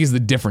 which I think is the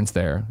difference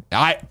there.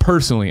 I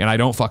personally, and I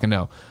don't fucking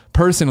know,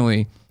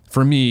 personally,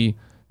 for me,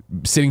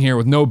 sitting here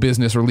with no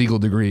business or legal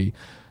degree,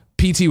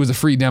 PT was a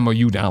free demo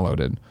you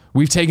downloaded.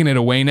 We've taken it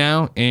away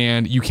now,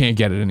 and you can't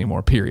get it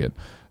anymore, period.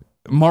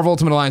 Marvel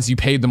Ultimate Alliance, you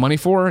paid the money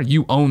for,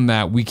 you own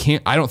that.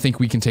 I don't think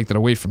we can take that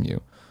away from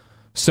you.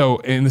 So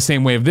in the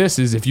same way of this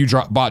is if you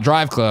bought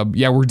Driveclub,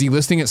 yeah, we're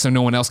delisting it so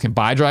no one else can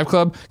buy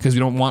Driveclub because we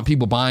don't want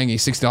people buying a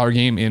 $60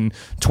 game in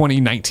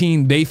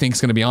 2019 they think is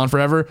going to be on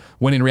forever,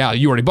 when in reality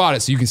you already bought it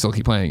so you can still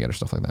keep playing it or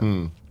stuff like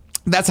that.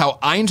 That's how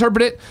I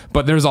interpret it,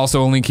 but there's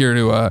also a link here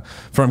to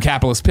from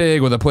Capitalist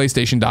Pig with a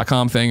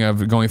PlayStation.com thing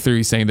of going through.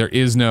 He's saying there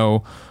is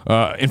no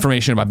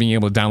information about being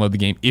able to download the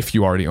game if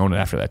you already own it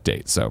after that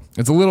date. So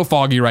it's a little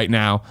foggy right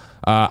now.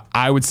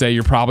 I would say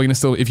you're probably going to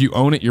still, if you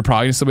own it, you're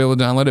probably going to still be able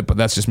to download it, but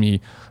that's just me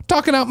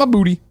talking out my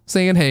booty,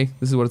 saying, hey,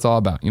 this is what it's all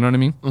about. You know what I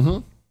mean? Mm-hmm.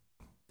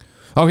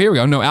 Oh, here we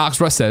go. No,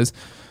 Alex Russ says,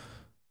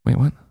 wait,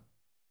 what?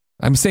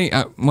 I'm saying,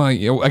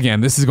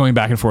 again, this is going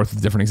back and forth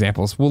with different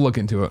examples. We'll look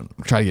into it.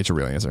 Try to get your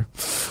real answer.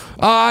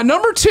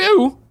 Number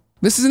 2,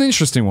 this is an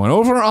interesting one.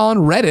 Over on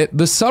Reddit,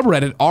 the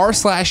subreddit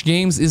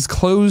r/games is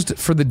closed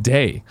for the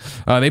day.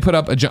 They put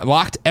up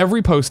locked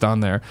every post on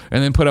there,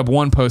 and then put up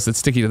one post that's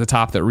sticky to the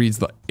top that reads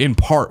in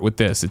part with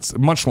this. It's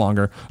much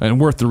longer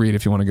and worth the read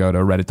if you want to go to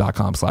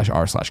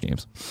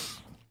reddit.com/r/games.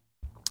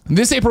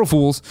 This April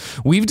Fool's,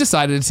 we've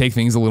decided to take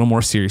things a little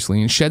more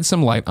seriously and shed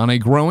some light on a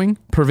growing,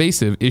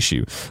 pervasive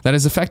issue that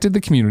has affected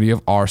the community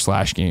of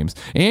r/games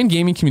and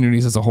gaming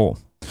communities as a whole.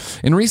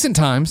 In recent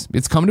times,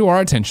 it's come to our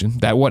attention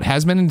that what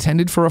has been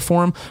intended for a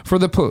forum for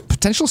the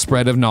potential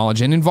spread of knowledge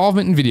and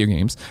involvement in video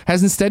games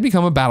has instead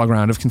become a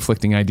battleground of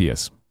conflicting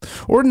ideas.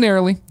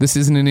 Ordinarily, this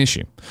isn't an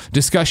issue.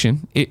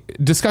 Discussion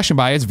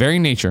by its very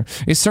nature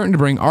is certain to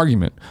bring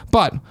argument,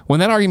 but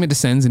when that argument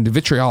descends into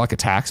vitriolic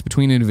attacks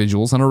between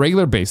individuals on a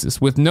regular basis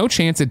with no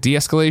chance at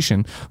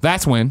de-escalation,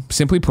 that's when,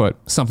 simply put,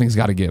 something's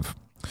got to give.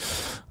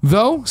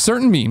 Though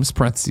certain memes,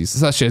 parentheses,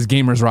 such as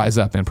Gamers Rise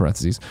Up, in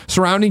parentheses,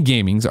 surrounding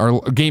gaming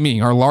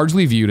are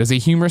largely viewed as a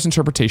humorous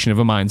interpretation of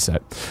a mindset,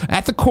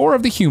 at the core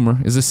of the humor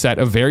is a set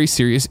of very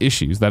serious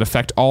issues that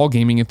affect all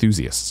gaming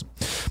enthusiasts.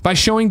 By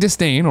showing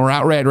disdain or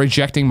outright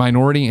rejecting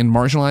minority and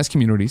marginalized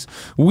communities,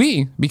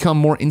 we become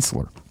more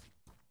insular.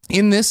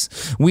 In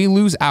this, we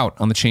lose out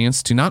on the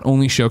chance to not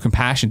only show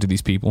compassion to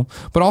these people,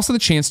 but also the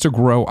chance to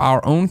grow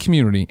our own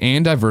community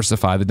and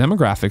diversify the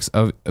demographics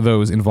of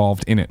those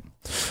involved in it.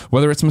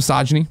 Whether it's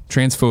misogyny,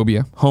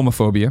 transphobia,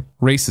 homophobia,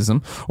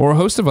 racism, or a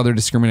host of other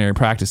discriminatory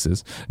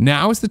practices,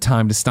 now is the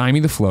time to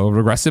stymie the flow of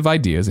regressive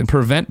ideas and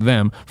prevent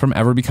them from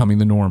ever becoming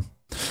the norm.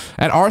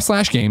 At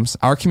r/games,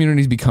 our community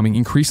is becoming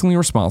increasingly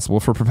responsible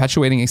for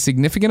perpetuating a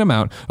significant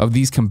amount of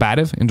these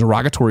combative and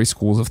derogatory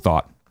schools of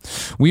thought.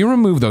 We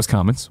remove those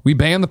comments, we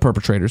ban the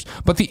perpetrators,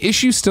 but the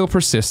issue still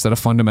persists at a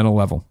fundamental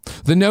level.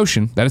 The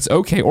notion that it's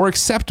okay or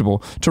acceptable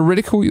to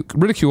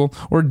ridicule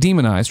or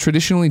demonize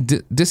traditionally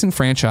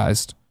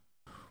disenfranchised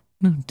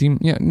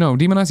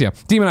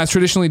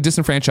traditionally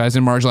disenfranchised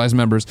and marginalized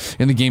members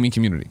in the gaming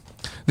community.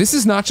 This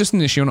is not just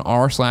an issue on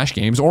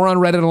r/games or on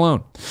Reddit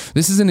alone.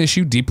 This is an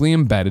issue deeply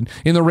embedded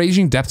in the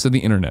raging depths of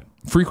the internet,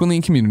 frequently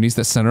in communities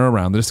that center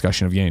around the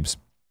discussion of games.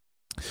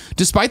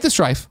 Despite the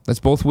strife that's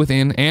both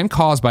within and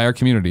caused by our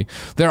community,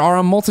 there are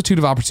a multitude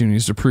of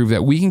opportunities to prove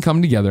that we can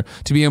come together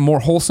to be a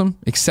more wholesome,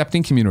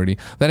 accepting community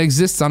that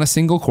exists on a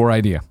single core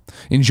idea,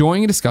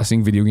 enjoying and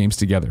discussing video games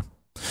together.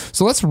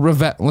 So let's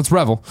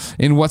revel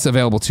in what's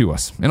available to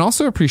us and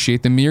also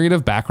appreciate the myriad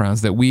of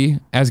backgrounds that we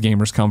as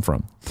gamers come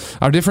from.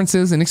 Our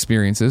differences and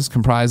experiences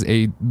comprise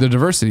the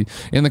diversity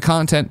in the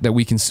content that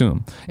we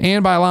consume.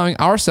 And by allowing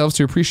ourselves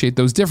to appreciate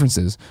those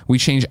differences, we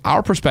change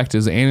our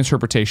perspectives and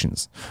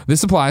interpretations.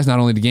 This applies not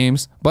only to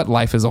games, but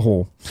life as a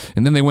whole.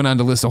 And then they went on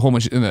to list a whole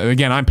bunch.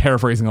 Again, I'm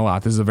paraphrasing a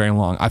lot. This is a very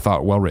long, I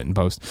thought, well-written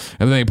post.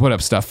 And then they put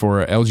up stuff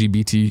for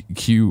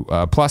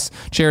LGBTQ plus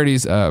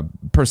charities,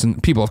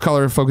 people of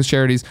color focused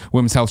charities,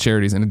 women's health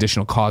charities, and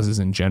additional causes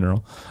in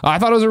general. I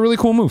thought it was a really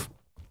cool move.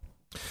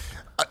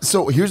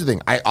 So here's the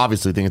thing. I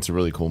obviously think it's a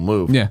really cool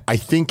move. Yeah. I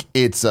think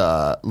it's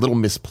a little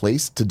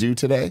misplaced to do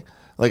today.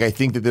 Like, I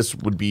think that this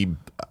would be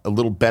a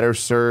little better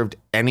served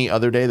any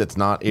other day that's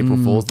not April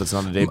Fool's, that's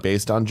not a day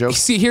based on jokes.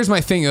 See, here's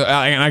my thing.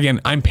 And again,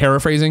 I'm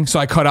paraphrasing, so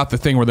I cut out the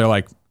thing where they're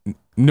like,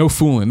 no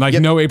fooling, like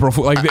no April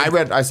Fool. Like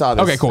I saw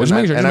this. Okay, cool.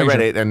 And I read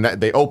it, and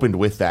they opened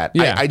with that.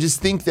 Yeah. I just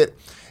think that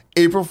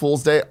April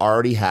Fool's Day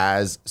already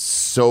has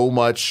so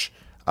much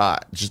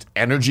just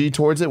energy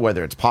towards it,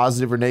 whether it's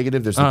positive or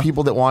negative. There's the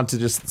people that want to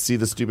just see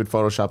the stupid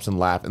photoshops and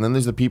laugh, and then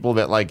there's the people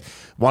that like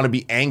want to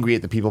be angry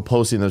at the people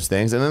posting those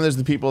things, and then there's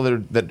the people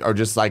that are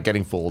just like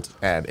getting fooled,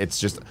 and it's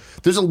just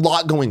there's a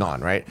lot going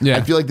on, right? Yeah.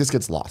 I feel like this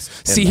gets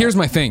lost. See, here's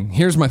my thing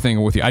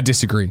with you. I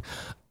disagree.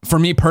 For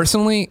me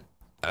personally,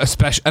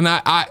 especially, and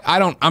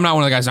I'm not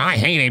one of the guys, I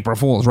hate April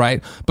Fools,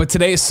 right? But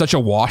today is such a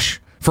wash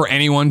for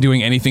anyone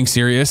doing anything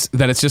serious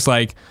that it's just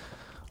like,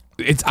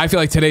 I feel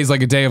like today's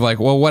like a day of like,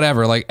 well,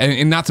 whatever. Like,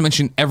 and not to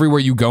mention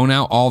everywhere you go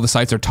now, all the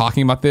sites are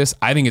talking about this.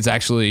 I think it's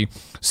actually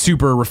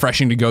super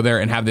refreshing to go there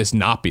and have this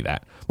not be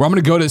that. where I'm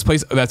going to go to this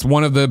place that's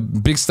one of the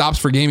big stops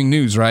for gaming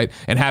news, right?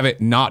 And have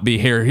it not be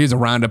here. Here's a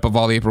roundup of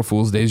all the April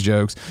Fool's Days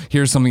jokes.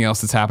 Here's something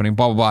else that's happening,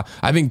 blah, blah, blah.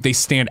 I think they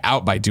stand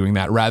out by doing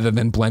that rather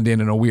than blend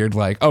in a weird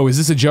like, oh, is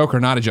this a joke or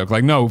not a joke?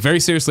 Like, no, very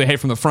seriously, hey,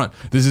 from the front,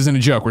 this isn't a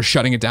joke. We're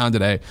shutting it down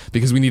today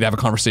because we need to have a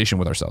conversation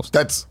with ourselves.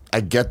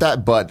 I get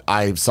that, but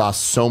I saw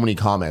so many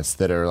comments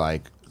that are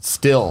like,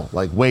 still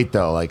like, wait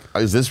though, like,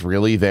 is this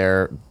really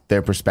their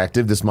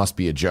perspective? This must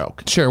be a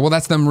joke. Sure. Well,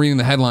 that's them reading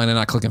the headline and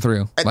not clicking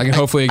through. Like, and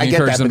hopefully it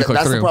encourages them to click through.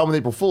 That's the through. problem with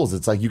April Fools.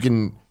 It's like you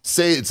can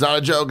say it's not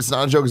a joke as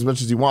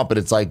much as you want, but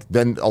it's like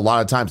then a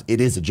lot of times it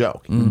is a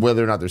joke,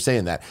 whether or not they're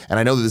saying that. And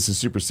I know that this is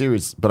super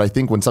serious, but I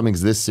think when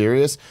something's this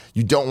serious,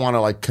 you don't want to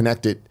like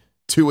connect it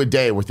to a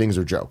day where things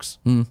are jokes,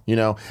 you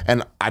know?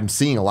 And I'm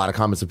seeing a lot of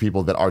comments of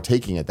people that are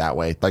taking it that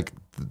way. Like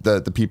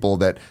the people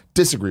that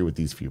disagree with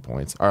these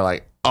viewpoints are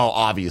like, oh,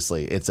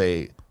 obviously it's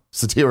a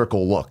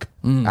satirical look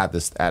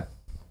at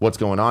what's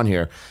going on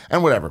here,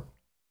 and whatever.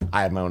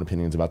 I have my own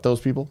opinions about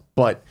those people,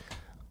 but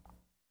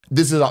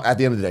this is, at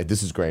the end of the day,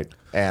 this is great,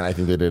 and I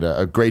think they did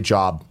a great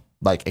job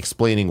like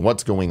explaining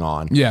what's going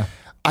on. Yeah.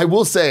 I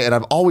will say, and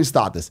I've always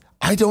thought this,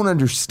 I don't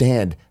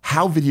understand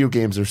how video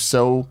games are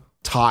so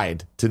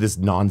tied to this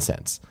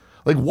nonsense.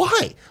 Like,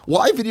 why?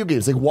 Why video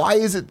games? Like, why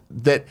is it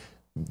that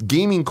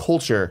gaming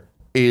culture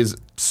is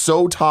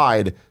so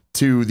tied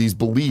to these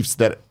beliefs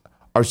that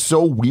are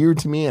so weird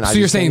to me? And so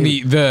you're saying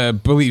the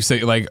beliefs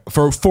that like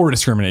for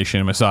discrimination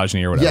and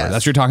misogyny or whatever. Yes.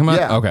 That's what you're talking about?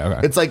 Yeah.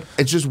 Okay. It's like,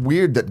 it's just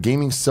weird that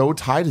gaming's so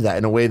tied to that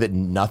in a way that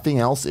nothing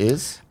else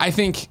is. I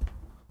think,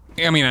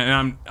 I mean,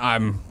 and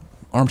I'm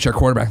armchair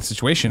quarterback in the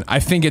situation. I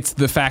think it's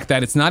the fact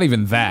that it's not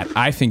even that.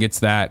 I think it's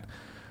that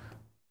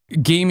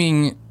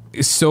gaming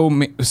is so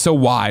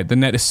wide. The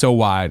net is so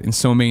wide and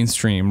so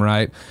mainstream,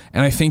 right?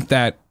 And I think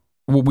that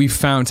what we've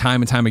found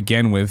time and time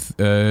again with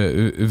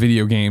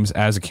video games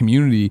as a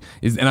community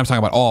is, and I'm talking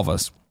about all of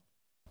us,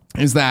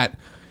 is that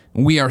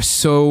we are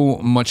so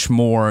much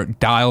more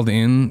dialed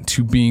in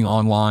to being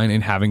online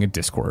and having a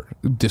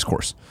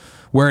discourse.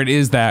 Where it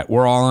is that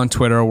we're all on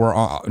Twitter, we're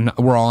all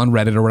on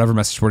Reddit or whatever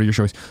message board of your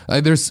choice.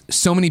 There's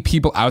so many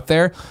people out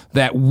there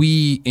that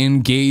we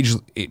engage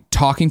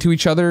talking to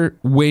each other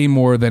way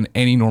more than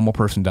any normal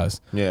person does.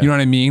 Yeah. You know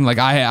what I mean? Like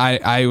I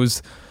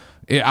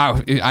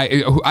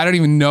don't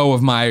even know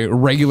of my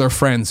regular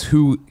friends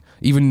who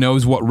even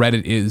knows what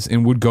Reddit is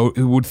and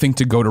would think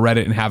to go to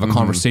Reddit and have a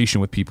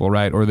conversation with people,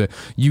 right? Or the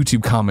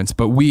YouTube comments.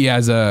 But we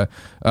as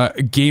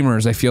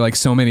gamers, I feel like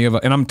so many of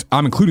us, and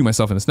I'm including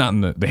myself in this, not in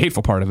the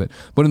hateful part of it,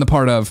 but in the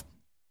part of,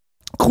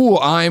 cool,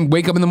 I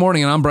wake up in the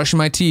morning and I'm brushing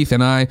my teeth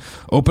and I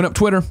open up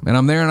Twitter and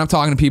I'm there and I'm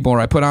talking to people, or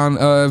I put on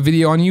a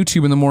video on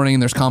YouTube in the morning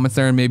and there's comments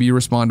there and maybe you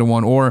respond to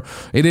one, or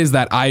it is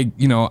that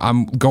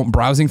I'm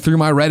browsing through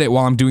my Reddit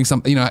while I'm doing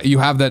something. You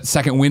have that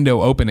second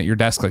window open at your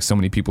desk like so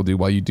many people do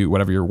while you do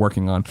whatever you're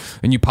working on,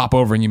 and you pop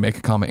over and you make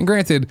a comment. And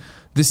granted,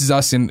 this is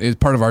us and is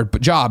part of our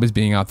job is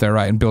being out there,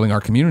 right, and building our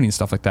community and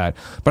stuff like that.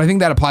 But I think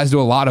that applies to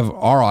a lot of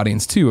our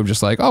audience too, of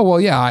just like, oh, well,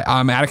 yeah,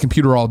 I'm at a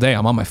computer all day.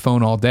 I'm on my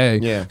phone all day.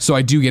 Yeah. So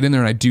I do get in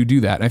there and I do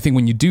that. And I think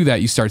when you do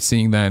that, you start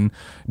seeing then,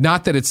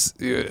 not that it's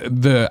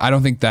I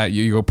don't think that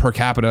you go per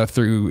capita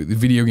through the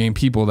video game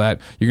people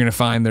that you're going to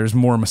find there's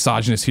more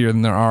misogynists here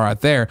than there are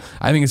out there.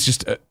 I think it's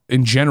just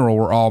in general,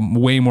 we're all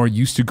way more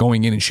used to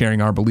going in and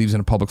sharing our beliefs in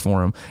a public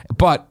forum.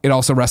 But it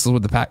also wrestles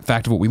with the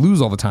fact of what we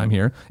lose all the time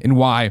here and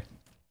why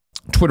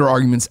Twitter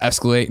arguments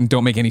escalate and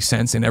don't make any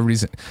sense, and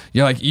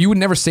you're like, you would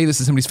never say this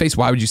to somebody's face.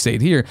 Why would you say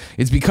it here?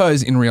 It's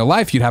because in real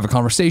life you'd have a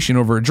conversation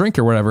over a drink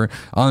or whatever.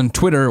 On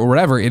Twitter or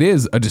whatever, it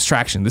is a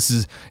distraction. This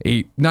is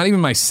not even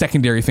my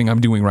secondary thing I'm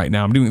doing right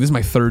now. This is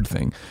my third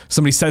thing.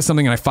 Somebody says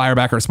something and I fire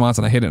back a response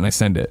and I hit it and I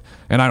send it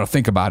and I don't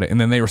think about it, and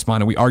then they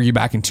respond and we argue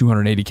back in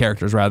 280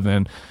 characters rather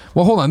than,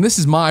 well, hold on, this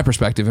is my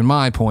perspective and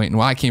my point and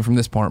why I came from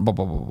this point, blah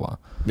blah blah blah.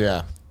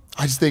 Yeah,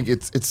 I just think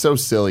it's so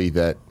silly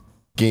that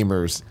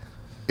gamers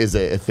is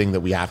a thing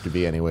that we have to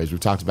be anyways. We've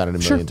talked about it a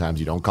million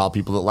times. You don't call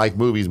people that like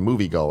movies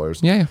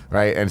moviegoers. Yeah.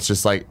 Right? And it's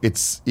just like,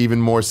 it's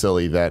even more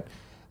silly that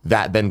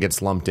then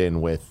gets lumped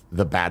in with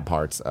the bad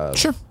parts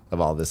of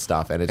all this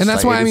stuff. And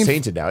that's why it's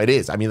tainted now. It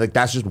is. I mean, like,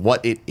 that's just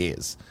what it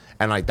is.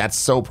 And like, that's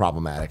so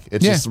problematic.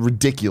 It's just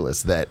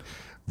ridiculous that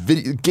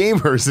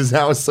gamers is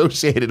now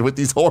associated with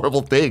these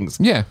horrible things.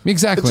 Yeah,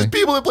 exactly. It's just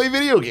people that play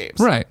video games.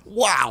 Right.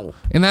 Wow.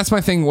 And that's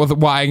my thing with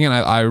why, again,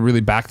 I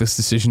really back this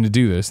decision to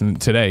do this, and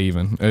today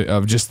even,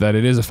 of just that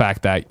it is a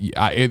fact that,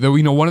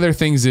 one of their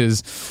things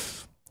is,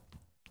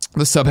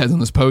 the subheads on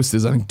this post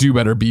is, I think, do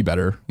better, be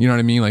better. You know what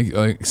I mean?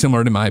 Like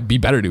similar to my be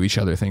better to each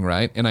other thing,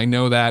 right? And I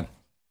know that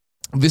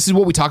this is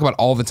what we talk about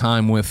all the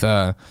time with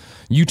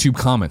YouTube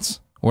comments.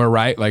 Where,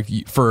 right, like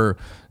for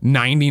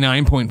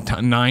 99.9%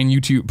 of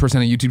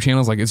YouTube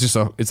channels, like it's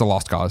a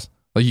lost cause.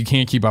 Like, you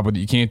can't keep up with it.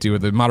 You can't do it.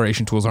 The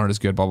moderation tools aren't as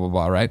good, blah, blah,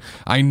 blah, right?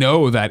 I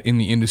know that in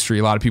the industry,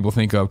 a lot of people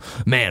think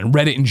of, man,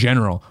 Reddit in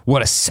general,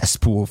 what a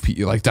cesspool of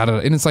people, like, da-da-da.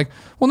 And it's like,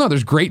 well, no,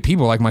 there's great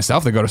people like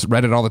myself that go to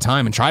Reddit all the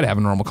time and try to have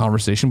a normal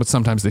conversation, but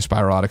sometimes they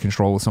spiral out of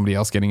control with somebody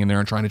else getting in there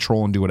and trying to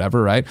troll and do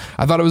whatever, right?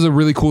 I thought it was a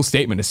really cool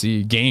statement to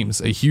see games,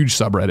 a huge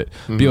subreddit,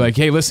 be like,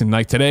 hey, listen,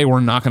 like, today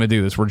we're not going to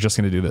do this. We're just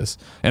going to do this.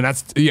 And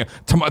that's, yeah,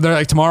 they're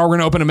like, tomorrow we're going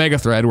to open a mega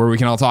thread where we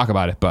can all talk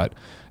about it, but...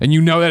 And you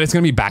know that it's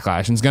going to be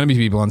backlash, and it's going to be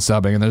people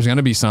unsubbing, and there's going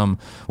to be some,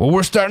 well,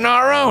 we're starting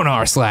our own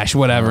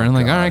r/whatever. And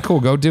like, all right, cool,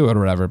 go do it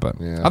or whatever.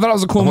 But I thought it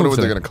was a cool I move. wonder what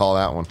they're today. going to call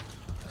that one.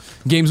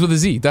 Games with a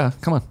Z, duh,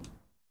 come on.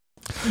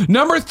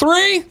 Number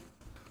 3,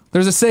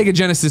 there's a Sega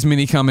Genesis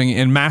Mini coming,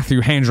 and Matthew,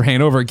 hand your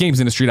hand over at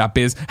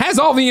gamesindustry.biz, has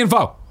all the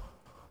info.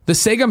 The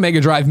Sega Mega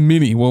Drive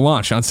Mini will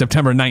launch on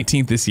September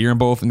 19th this year in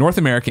both North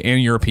America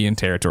and European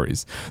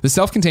territories. The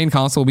self-contained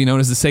console will be known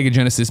as the Sega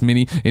Genesis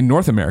Mini in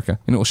North America,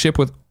 and it will ship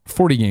with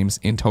 40 games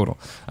in total.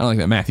 I don't like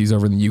that Matthew's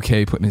over in the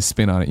UK putting his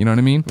spin on it. You know what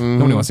I mean?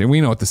 Nobody wants to.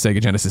 We know what the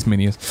Sega Genesis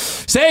Mini is.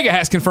 Sega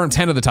has confirmed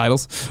 10 of the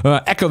titles.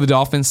 Echo the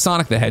Dolphin,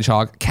 Sonic the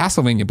Hedgehog,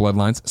 Castlevania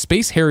Bloodlines,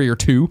 Space Harrier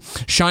 2,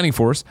 Shining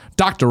Force,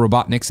 Dr.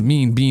 Robotnik's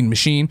Mean Bean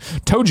Machine,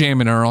 Toe Jam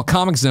and Earl,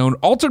 Comic Zone,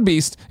 Altered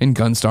Beast, and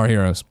Gunstar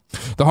Heroes.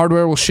 The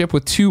hardware will ship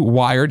with 2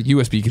 wired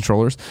USB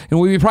controllers and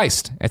will be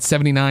priced at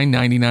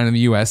 $79.99 in the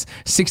US,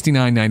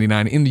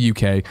 $69.99 in the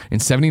UK, and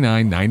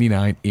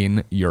 $79.99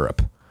 in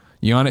Europe.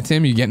 You on it,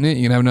 Tim? You getting it?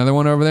 You gonna have another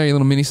one over there? Your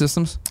little mini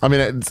systems? I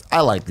mean,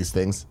 I like these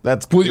things.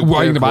 That's Well,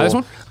 are you gonna buy this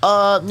one?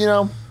 You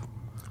know,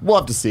 we'll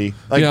have to see.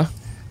 Like, Yeah.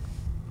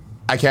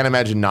 I can't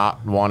imagine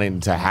not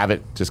wanting to have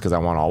it just because I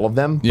want all of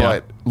them. Yeah.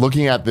 But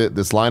looking at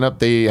this lineup,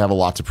 they have a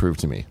lot to prove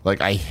to me.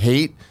 Like, I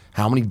hate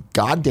how many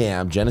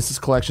goddamn Genesis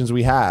collections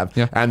we have,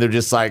 and they're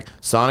just like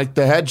Sonic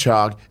the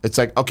Hedgehog. It's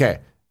like, okay,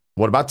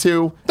 what about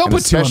 2? They'll And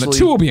put 2 on there. especially,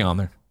 2 will be on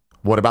there.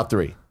 What about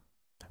 3?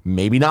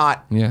 Maybe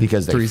not, Yeah,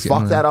 because they 3's fuck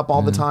getting that up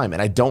all the time,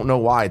 and I don't know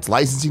why. It's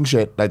licensing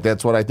shit. Like,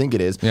 that's what I think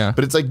it is. Yeah.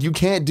 But it's like, you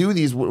can't do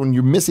these when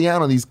you're missing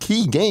out on these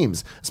key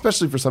games,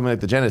 especially for something like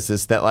the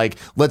Genesis that, like,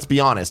 let's be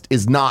honest,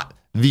 is not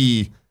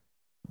the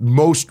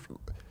most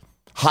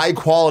high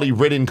quality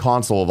written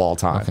console of all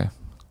time. Okay.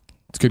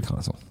 It's a good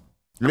console.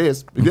 It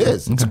is. It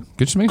is. Okay.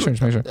 Good. Just make sure. It's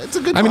a good I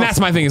mean, console. that's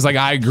my thing. Is like,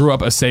 I grew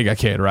up a Sega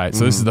kid, right?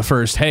 So this is the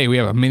first. Hey, we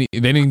have a mini.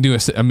 They didn't do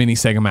a mini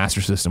Sega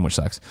Master System, which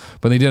sucks.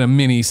 But they did a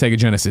mini Sega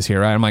Genesis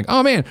here, right? I'm like,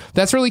 oh man,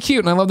 that's really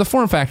cute, and I love the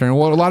form factor and a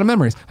lot of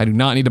memories. I do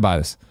not need to buy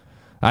this.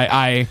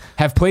 I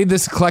have played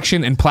this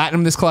collection and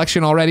platinum this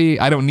collection already.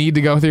 I don't need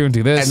to go through and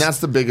do this. And that's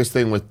the biggest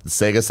thing with the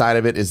Sega side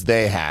of it is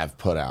they have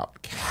put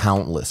out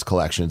countless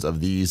collections of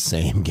these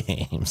same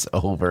games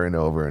over and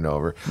over and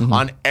over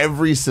on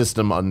every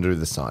system under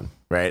the sun,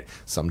 right?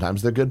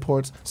 Sometimes they're good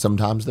ports,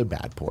 sometimes they're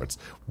bad ports.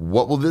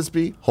 What will this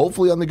be?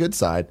 Hopefully on the good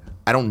side.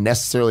 I don't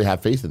necessarily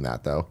have faith in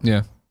that, though.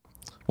 Yeah,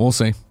 we'll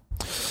see.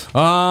 Is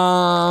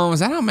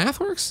that how math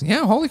works?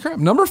 Yeah, holy crap.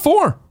 Number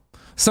 4.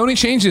 Sony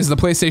changes the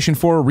PlayStation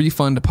 4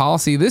 refund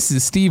policy. This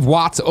is Steve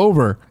Watts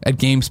over at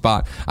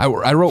GameSpot.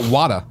 I wrote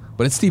Wada,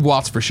 but it's Steve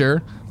Watts for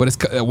sure. But it's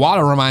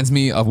Wada reminds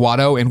me of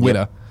Watto and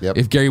Witta. Yep.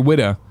 If Gary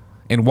Witta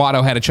and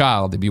Watto had a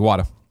child, it'd be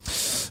Wada.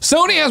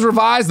 Sony has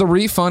revised the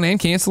refund and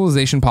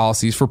cancellation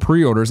policies for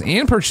pre-orders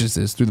and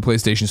purchases through the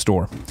PlayStation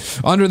Store.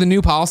 Under the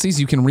new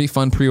policies, you can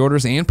refund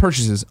pre-orders and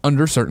purchases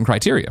under certain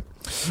criteria.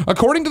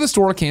 According to the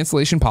store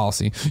cancellation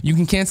policy, you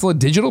can cancel a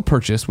digital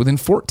purchase within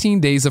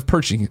 14 days of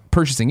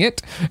purchasing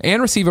it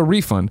and receive a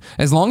refund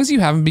as long as you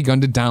haven't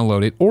begun to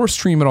download it or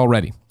stream it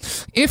already.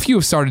 If you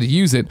have started to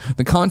use it,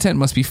 the content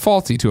must be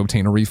faulty to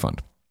obtain a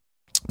refund.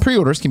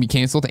 Pre-orders can be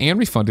canceled and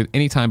refunded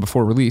anytime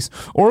before release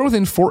or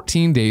within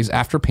 14 days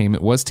after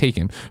payment was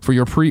taken for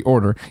your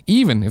pre-order,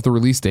 even if the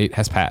release date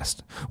has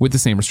passed, with the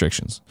same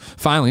restrictions.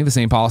 Finally, the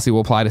same policy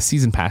will apply to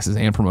season passes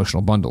and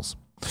promotional bundles.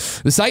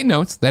 The site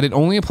notes that it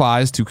only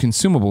applies to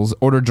consumables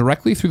ordered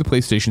directly through the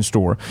PlayStation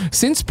Store,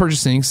 since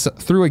purchasing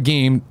through a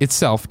game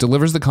itself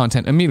delivers the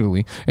content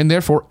immediately and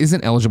therefore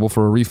isn't eligible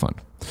for a refund.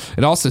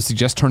 It also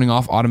suggests turning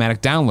off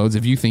automatic downloads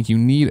if you think you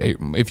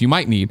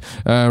might need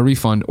a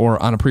refund or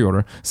on a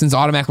pre-order, since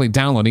automatically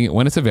downloading it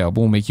when it's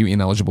available will make you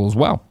ineligible as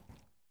well.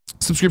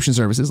 Subscription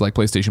services like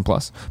PlayStation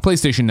Plus,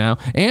 PlayStation Now,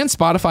 and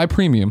Spotify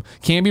Premium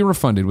can be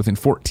refunded within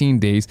 14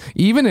 days,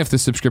 even if the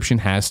subscription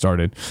has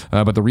started.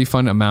 But the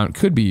refund amount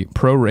could be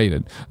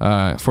prorated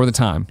for the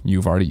time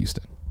you've already used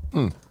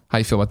it. How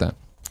you feel about that?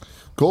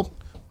 Cool.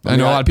 I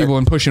know a lot of people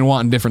have been pushing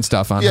wanting different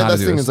stuff on how to that's do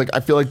the thing this. is, like, I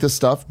feel like this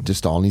stuff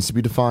just all needs to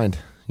be defined.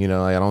 You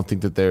know, I don't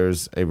think that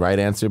there's a right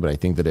answer, but I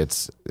think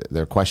that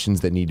there are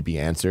questions that need to be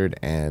answered,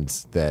 and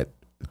that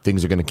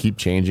things are going to keep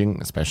changing,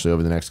 especially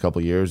over the next couple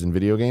of years in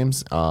video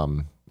games.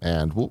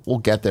 And we'll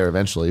get there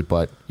eventually,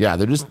 but yeah,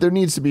 there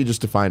needs to be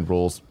just defined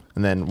rules,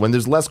 and then when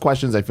there's less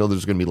questions, I feel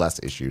there's going to be less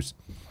issues.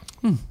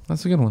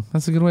 That's a good one.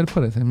 That's a good way to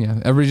put it. Yeah,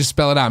 everybody just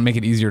spell it out and make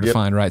it easier to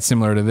find, right?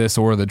 Similar to this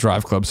or the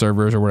Driveclub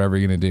servers or whatever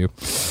you're going to do.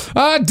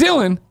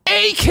 Dylan,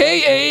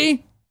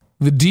 a.k.a.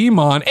 the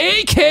Demon,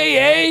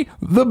 a.k.a.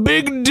 the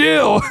Big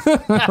Dill,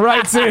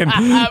 writes in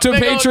to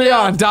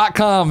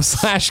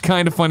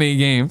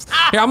patreon.com/kindafunnygames.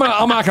 Here, I'm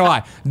not gonna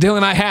lie.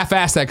 Dylan, I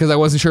half-assed that because I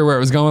wasn't sure where it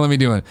was going. Let me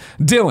do it.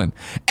 Dylan,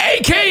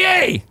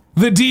 a.k.a.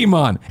 the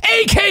Demon,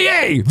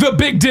 a.k.a. the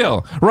Big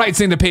Dill, writes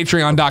into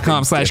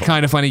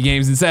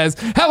patreon.com/kindafunnygames and says,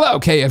 hello,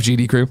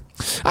 KFGD crew.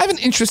 I have an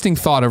interesting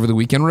thought over the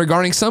weekend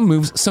regarding some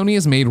moves Sony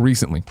has made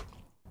recently.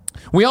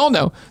 We all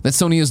know that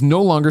Sony is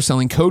no longer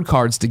selling code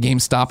cards to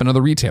GameStop and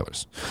other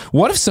retailers.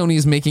 What if Sony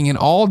is making an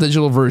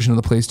all-digital version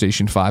of the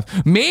PlayStation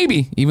 5,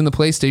 maybe even the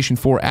PlayStation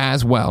 4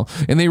 as well,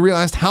 and they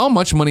realized how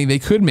much money they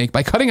could make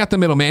by cutting out the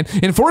middleman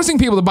and forcing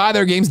people to buy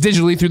their games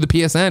digitally through the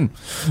PSN?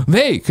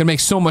 They could make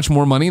so much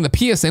more money, and the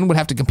PSN would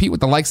have to compete with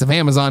the likes of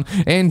Amazon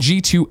and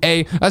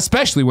G2A,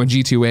 especially when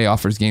G2A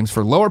offers games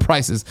for lower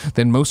prices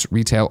than most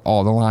retail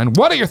all the line.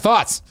 What are your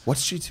thoughts?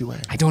 What's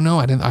G2A? I don't know.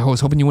 I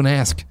was hoping you wouldn't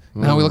ask.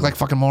 Now we look like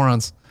fucking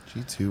morons.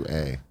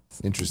 G2A.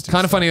 Interesting.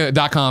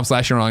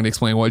 Kindafunny.com/you're wrong to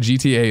explain what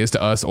GTA is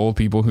to us old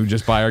people who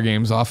just buy our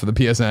games off of the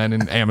PSN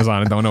and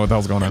Amazon and don't know what the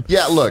hell's going on.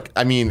 Yeah, look,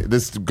 I mean,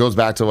 this goes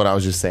back to what I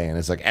was just saying.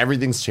 It's like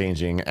everything's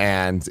changing,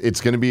 and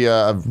it's going to be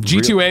a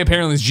G2A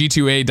apparently is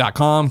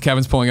G2A.com.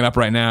 Kevin's pulling it up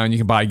right now, and you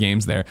can buy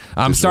games there.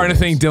 I'm starting to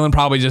think Dylan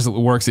probably just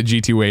works at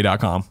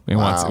G2A.com and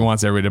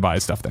wants everybody to buy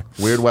his stuff there.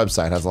 Weird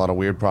website. Has a lot of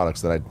weird products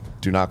that I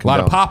do not A condone.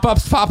 lot of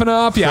pop-ups popping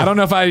up. Yeah, I don't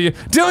know if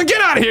Dylan,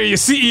 get out of here, you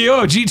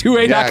CEO of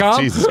G2A.com.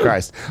 Yeah, Jesus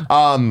Christ.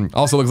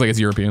 Also looks like it's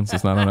European, so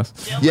it's not on us.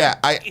 Yeah,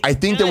 I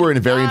think that we're in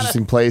a very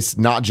interesting place,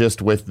 not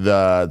just with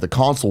the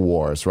console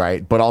wars,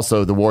 right? But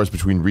also the wars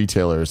between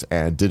retailers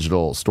and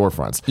digital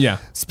storefronts. Yeah.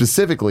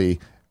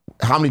 Specifically,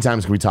 how many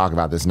times can we talk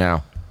about this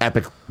now?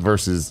 Epic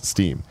versus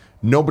Steam.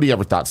 Nobody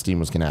ever thought Steam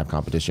was going to have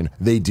competition.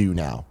 They do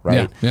now,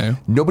 right? Yeah.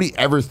 Nobody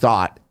ever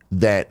thought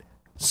that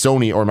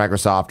Sony or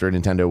Microsoft or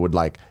Nintendo would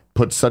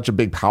put such a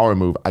big power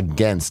move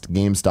against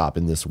GameStop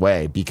in this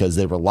way because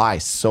they rely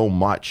so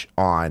much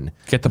on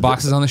Get the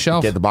boxes on the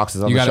shelf. Get the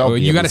boxes on the shelf.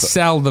 You got to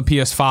sell the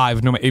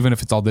PS5, even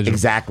if it's all digital.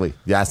 Exactly.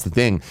 That's the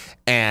thing.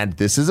 And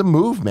this is a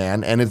move,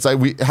 man. And it's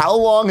like, how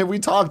long have we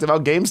talked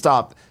about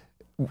GameStop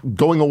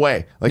going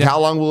away? How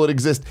long will it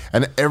exist?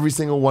 And every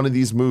single one of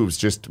these moves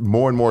just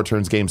more and more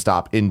turns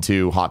GameStop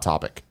into Hot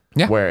Topic.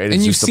 Yeah,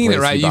 and you've seen it,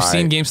 right? You've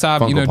seen GameStop,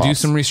 Funko do Pops.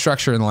 some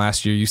restructure in the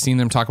last year. You've seen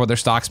them talk about their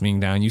stocks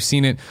being down. You've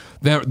seen it,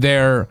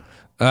 their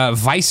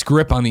vice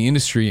grip on the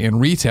industry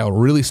and retail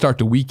really start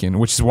to weaken,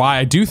 which is why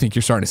I do think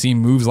you're starting to see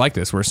moves like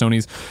this, where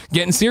Sony's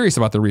getting serious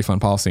about the refund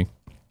policy.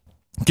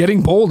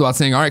 Getting bold about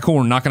saying, all right, cool,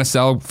 we're not going to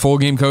sell full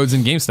game codes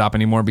in GameStop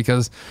anymore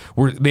because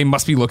they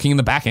must be looking in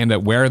the back end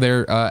at where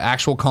their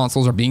actual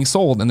consoles are being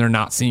sold, and they're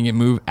not seeing it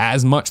move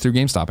as much through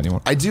GameStop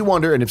anymore. I do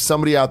wonder, and if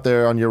somebody out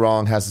there on You're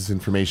Wrong has this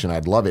information,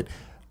 I'd love it.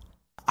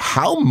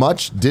 How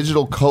much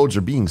digital codes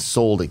are being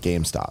sold at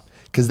GameStop?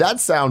 Because that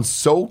sounds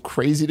so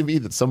crazy to me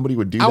that somebody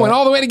would do that. I went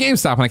all the way to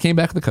GameStop when I came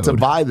back with the code. To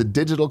buy the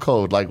digital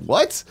code. Like,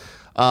 what?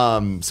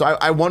 So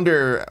I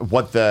wonder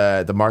what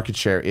the market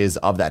share is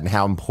of that and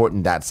how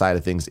important that side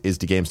of things is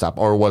to GameStop.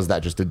 Or was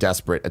that just a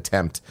desperate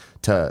attempt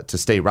to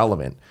stay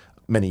relevant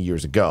many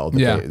years ago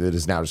that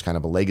is now just kind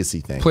of a legacy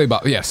thing?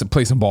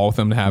 Play some ball with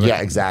them to have it.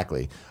 Yeah,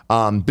 exactly.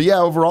 But yeah,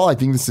 overall, I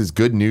think this is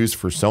good news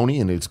for Sony,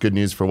 and it's good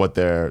news for what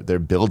they're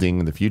building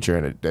in the future.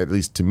 And at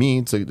least to me,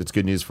 it's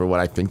good news for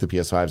what I think the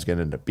PS5 is going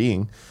to end up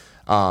being.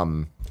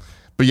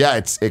 But yeah,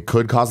 it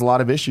could cause a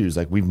lot of issues.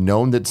 Like, we've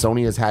known that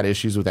Sony has had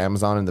issues with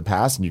Amazon in the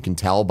past, and you can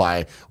tell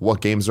by what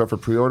games are up for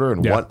pre-order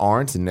and what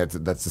aren't. And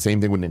that's the same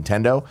thing with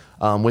Nintendo,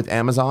 with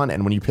Amazon.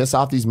 And when you piss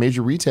off these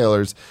major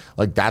retailers,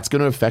 that's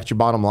going to affect your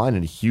bottom line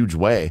in a huge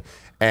way.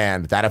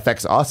 And that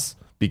affects us,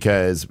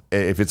 because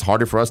if it's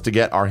harder for us to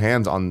get our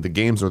hands on the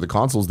games or the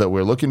consoles that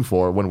we're looking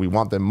for when we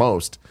want them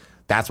most,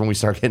 that's when we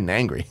start getting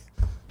angry.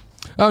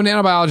 Oh,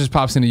 Nanobiologist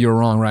pops into You're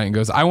Wrong, right, and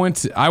goes, I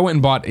went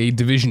and bought a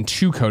Division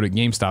 2 code at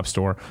GameStop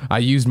store. I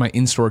used my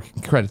in-store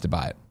credit to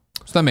buy it.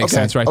 So that makes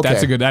sense, right?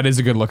 Okay. That is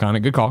a good look on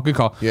it. Good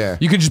call. Yeah.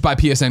 You could just buy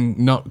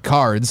PSN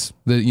cards,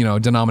 the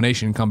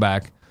denomination, come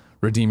back,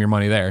 redeem your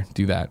money there,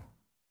 do that.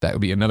 That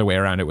would be another way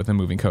around it with the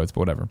moving codes, but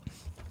whatever.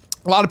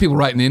 A lot of people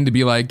writing in to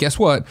be like, guess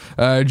what?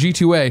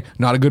 G2A,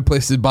 not a good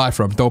place to buy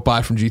from. Don't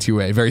buy from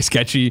G2A. Very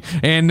sketchy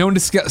and known to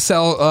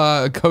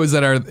sell codes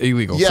that are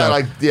illegal.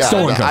 Yeah,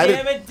 stolen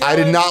codes. I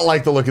did not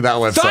like the look of that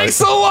website.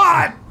 Thanks a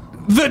lot,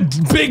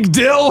 the Big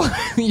Dill.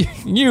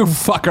 You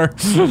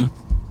fucker.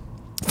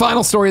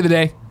 Final story of the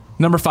day,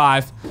 number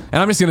 5.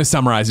 And I'm just going to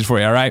summarize it for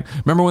you, all right?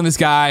 Remember when this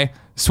guy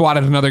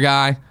swatted another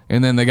guy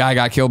and then the guy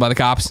got killed by the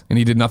cops and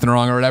he did nothing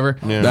wrong or whatever?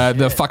 Yeah.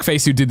 The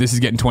fuckface who did this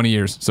is getting 20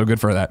 years, so good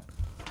for that.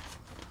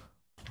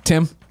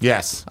 Tim?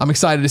 Yes. I'm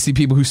excited to see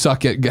people who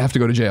suck have to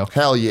go to jail.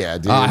 Hell yeah,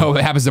 dude. I hope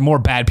it happens to more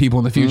bad people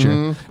in the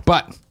future.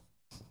 But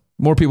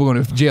more people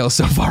going to jail is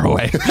so far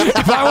away.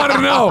 If I wanted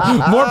to know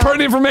more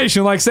pertinent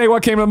information, like say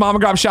what came to the mom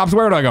and grab shops,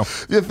 where do I go?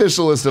 The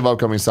official list of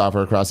upcoming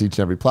software across each and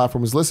every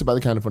platform is listed by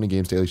the Kind of Funny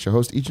Games Daily Show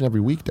host each and every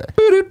weekday.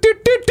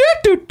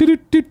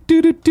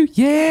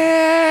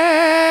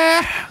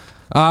 Yeah.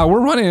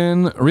 We're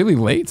running really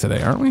late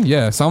today, aren't we?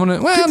 Yeah. So I'm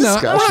gonna. Well, no,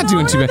 we're not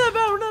doing too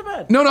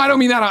bad. No, I don't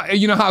mean that.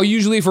 You know how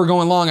usually if we're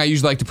going long, I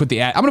usually like to put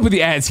the ad. I'm going to put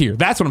the ads here.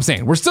 That's what I'm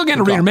saying. We're still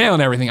getting reader mail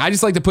and everything. I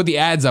just like to put the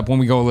ads up when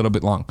we go a little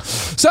bit long.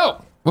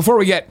 So before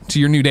we get to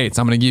your new dates,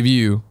 I'm going to give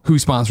you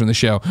who's sponsoring the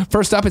show.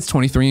 First up, it's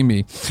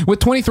 23andMe. With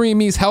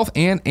 23andMe's Health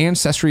and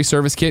Ancestry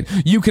Service Kit,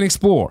 you can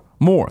explore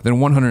more than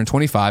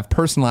 125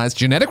 personalized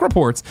genetic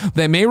reports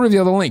that may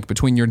reveal the link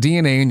between your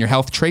DNA and your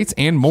health traits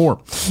and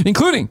more,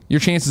 including your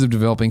chances of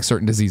developing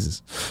certain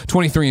diseases.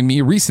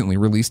 23andMe recently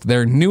released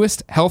their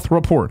newest health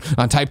report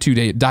on type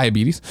 2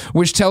 diabetes,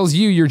 which tells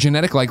you your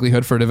genetic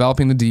likelihood for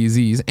developing the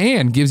disease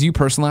and gives you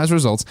personalized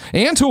results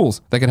and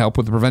tools that can help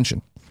with the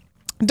prevention.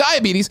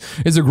 Diabetes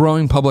is a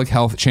growing public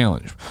health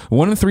challenge.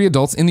 1 in 3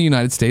 adults in the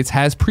United States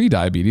has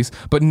prediabetes,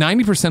 but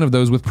 90% of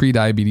those with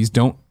prediabetes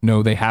don't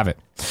know they have it.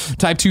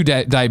 Type 2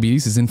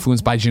 diabetes is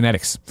influenced by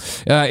genetics.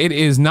 It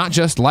is not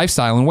just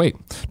lifestyle and weight.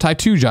 Type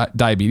 2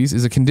 diabetes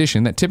is a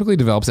condition that typically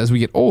develops as we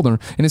get older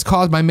and is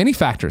caused by many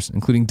factors,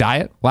 including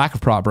diet, lack of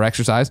proper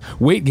exercise,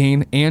 weight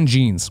gain, and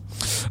genes.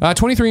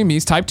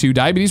 23andMe's Type 2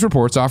 Diabetes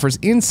Reports offers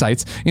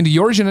insights into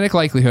your genetic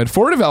likelihood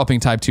for developing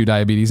Type 2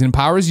 diabetes and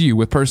empowers you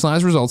with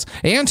personalized results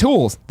and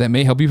tools that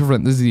may help you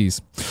prevent the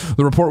disease.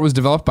 The report was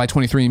developed by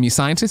 23andMe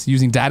scientists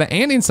using data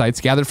and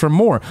insights gathered from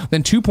more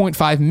than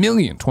 2.5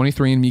 million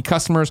 23andMe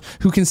customers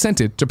who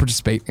consented to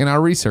participate in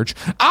our research.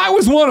 I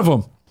was one of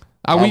them.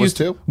 We used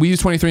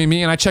 23andMe,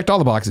 and I checked all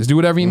the boxes. Do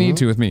whatever you need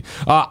to with me.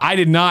 I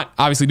did not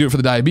obviously do it for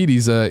the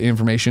diabetes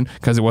information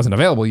because it wasn't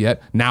available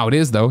yet. Now it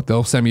is, though.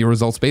 They'll send me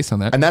results based on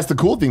that. And that's the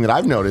cool thing that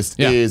I've noticed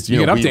is, we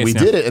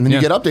did it, and then you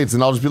get updates,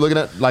 and I'll just be looking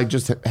at, like,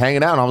 just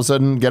hanging out, and all of a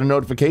sudden get a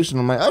notification.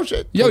 I'm like, oh,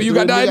 shit. Yo, you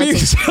got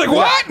diabetes. Like,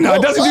 what? No,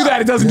 it doesn't do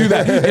that. It doesn't do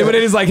that. But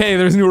it is like, hey,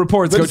 there's new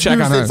reports. Go check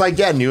on it. It's like,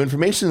 new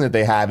information that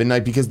they have. And,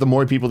 like, because the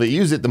more people that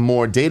use it, the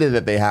more data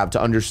that they have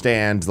to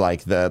understand,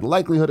 like, the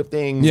likelihood of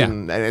things. Yeah.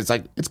 And it's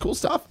like, it's cool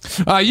stuff.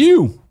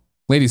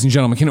 Ladies and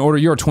gentlemen, can order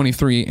your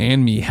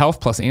 23andMe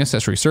Health Plus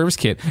Ancestry Service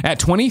Kit at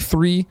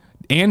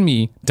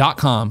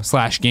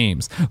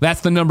 23andme.com/games.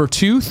 That's the number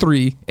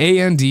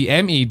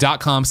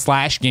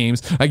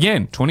 23andme.com/games.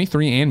 Again,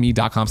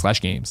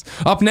 23andme.com/games.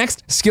 Up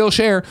next,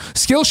 Skillshare.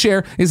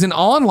 Skillshare is an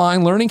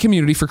online learning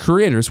community for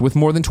creators with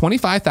more than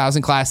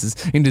 25,000 classes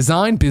in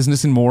design,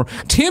 business, and more.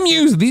 Tim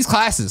used these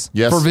classes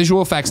for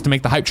visual effects to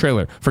make the hype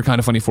trailer for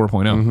Kinda Funny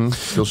 4.0.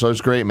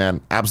 Skillshare's great,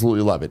 man.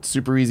 Absolutely love it.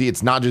 Super easy.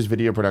 It's not just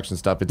video production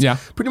stuff. It's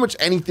pretty much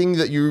anything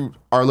that you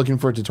are looking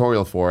for a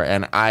tutorial for,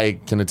 and I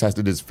can attest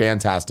it is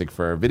fantastic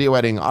for video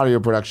editing, audio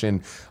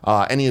production,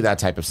 any of that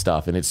type of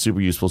stuff, and it's super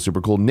useful, super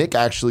cool. Nick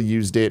actually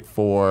used it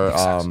for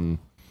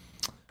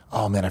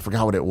oh man, I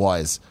forgot what it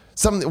was.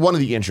 One of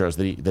the intros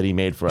that he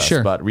made for us,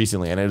 but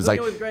recently, and it was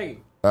with Greggy.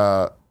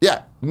 No,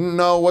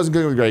 it wasn't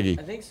good with Greggy.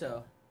 I think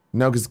so.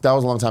 No, because that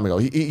was a long time ago.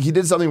 He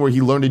did something where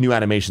he learned a new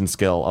animation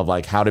skill of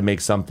like how to make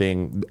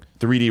something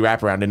 3D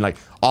wraparound, and like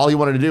all he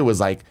wanted to do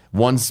was like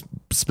one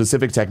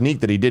specific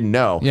technique that he didn't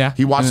know. Yeah.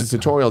 He watched this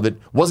tutorial that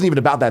wasn't even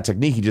about that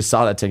technique. He just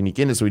saw that technique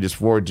in it, so he just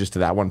forwarded just to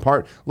that one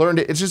part, learned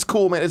it. It's just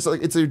cool, man. It's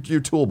like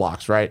your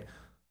toolbox, right?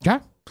 Okay.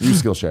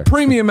 Use Skillshare.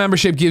 Premium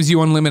membership gives you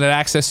unlimited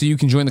access so you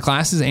can join the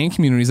classes and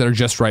communities that are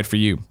just right for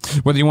you.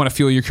 Whether you want to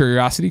fuel your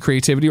curiosity,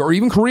 creativity, or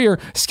even career,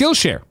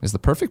 Skillshare is the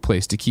perfect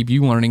place to keep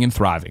you learning and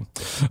thriving.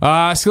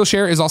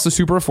 Skillshare is also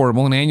super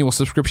affordable. An annual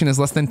subscription is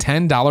less than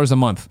 $10 a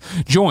month.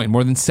 Join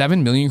more than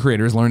 7 million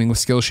creators learning with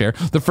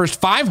Skillshare. The first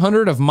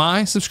 500 of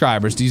my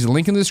subscribers to use the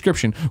link in the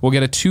description will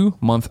get a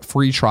 2-month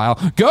free trial.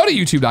 Go to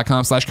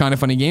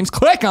youtube.com/kindoffunnygames.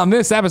 Click on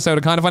this episode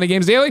of Kinda Funny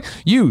Games Daily.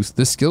 Use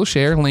the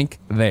Skillshare link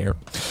there.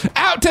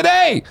 Out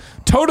today!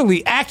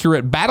 Totally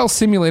Accurate Battle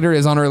Simulator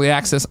is on early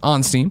access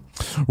on Steam.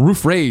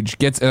 Roof Rage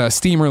gets a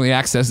Steam early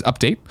access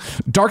update.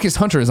 Darkest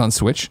Hunter is on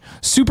Switch.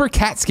 Super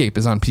Catscape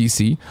is on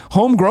PC.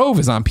 Home Grove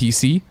is on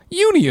PC.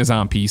 Uni is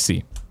on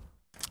PC.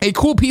 A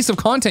cool piece of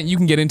content you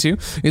can get into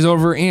is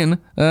over in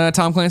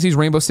Tom Clancy's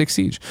Rainbow Six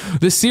Siege.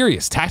 The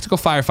serious tactical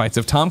firefights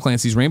of Tom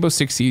Clancy's Rainbow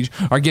Six Siege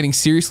are getting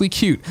seriously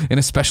cute in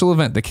a special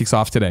event that kicks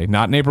off today.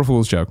 Not an April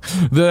Fool's joke.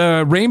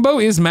 The Rainbow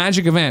is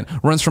Magic event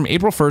runs from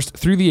April 1st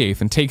through the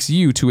 8th and takes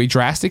you to a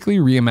drastically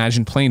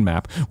reimagined plane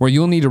map where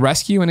you'll need to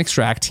rescue and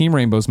extract Team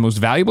Rainbow's most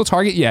valuable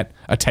target yet,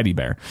 a teddy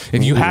bear.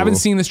 If you haven't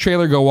seen this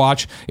trailer, go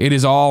watch. It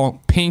is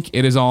all pink.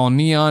 It is all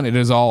neon. It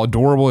is all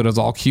adorable. It is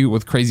all cute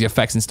with crazy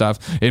effects and stuff.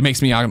 It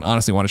makes me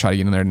honestly want to try to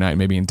get in there tonight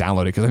maybe and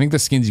download it because I think the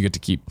skins you get to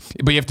keep,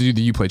 but you have to do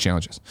the Uplay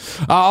challenges.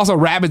 Also,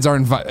 Rabbids are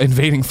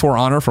invading For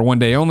Honor for one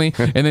day only,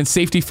 and then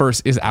Safety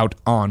First is out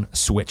on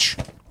Switch.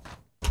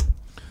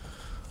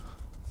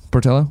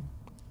 Portello,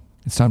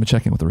 it's time to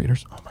check in with the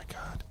readers. Oh my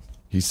God,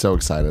 he's so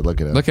excited.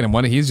 Look at him. Look at him.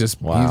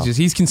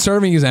 He's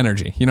conserving his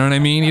energy. You know what I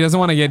mean? He doesn't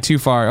want to get too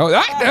far.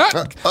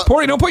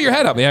 Porty, don't put your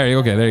head up. Yeah,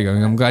 okay, there you go.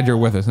 I'm glad you're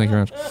with us. Thank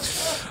you very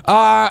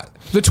much.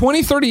 The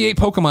 2038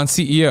 Pokemon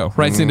CEO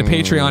writes into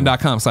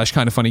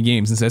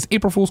patreon.com/kindoffunnygames and says,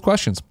 April Fool's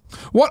questions.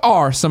 What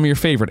are some of your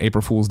favorite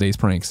April Fool's Days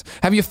pranks?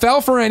 Have you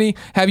fell for any?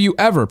 Have you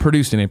ever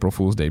produced an April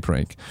Fool's Day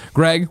prank?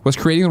 Greg, was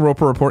creating the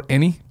Roper Report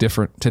any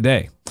different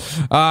today?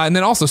 And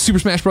then also Super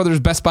Smash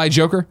Brothers Best Buy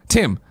Joker.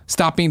 Tim,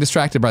 stop being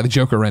distracted by the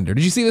Joker render.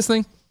 Did you see this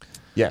thing?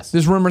 Yes.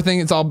 This rumor thing,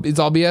 it's all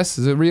BS.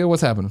 Is it real?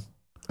 What's happening?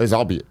 It's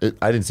all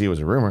I didn't see it was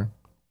a rumor.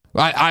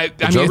 I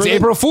mean, Joker it's thing?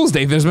 April Fool's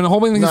Day. There's been a whole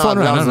thing No,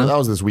 floating around. I don't know. that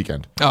was this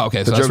weekend. Oh,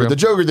 okay. So that's real. The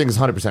Joker thing is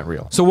 100%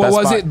 real. So what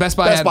was it? Best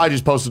Buy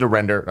just posted a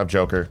render of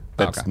Joker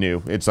that's Okay.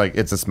 new. It's like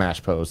it's a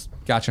Smash pose.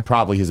 Gotcha.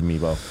 Probably his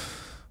amiibo.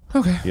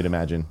 Okay. You'd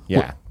imagine.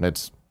 Yeah,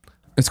 It's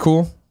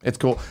cool. it's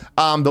cool.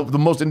 The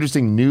most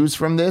interesting news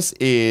from this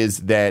is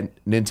that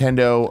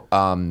Nintendo,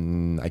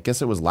 I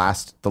guess it was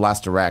the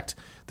last Direct,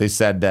 they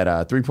said that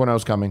 3.0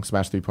 is coming,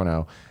 Smash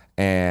 3.0,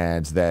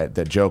 and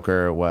that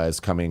Joker was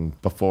coming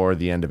before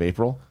the end of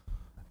April.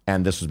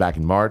 And this was back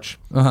in March.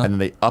 And then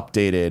they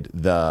updated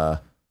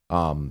the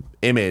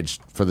image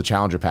for the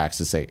Challenger packs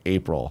to say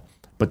April.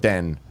 But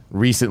then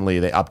recently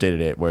they updated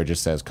it where it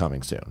just says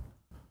coming soon.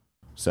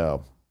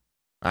 So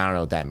I don't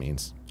know what that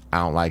means. I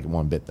don't like it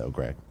one bit though,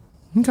 Greg.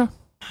 Okay.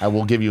 I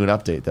will give you an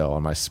update though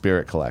on my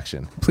Spirit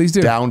collection. Please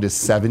do. Down to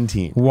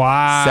 17.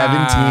 Wow.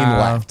 17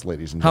 left,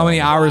 ladies and How gentlemen.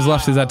 many hours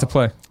left is that to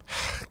play?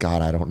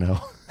 God, I don't know.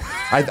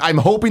 I'm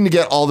hoping to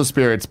get all the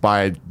Spirits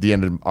by the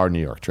end of our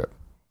New York trip.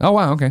 Oh,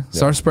 wow. Okay.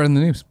 Start spreading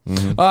the news.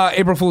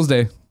 April Fool's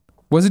Day.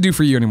 What does it do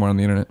for you anymore on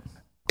the internet?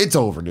 It's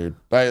over, dude.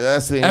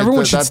 That's the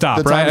Everyone should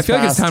stop, right? I feel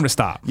like it's time to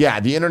stop. Yeah,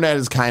 the internet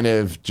has kind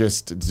of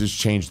just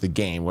changed the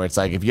game where it's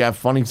like if you have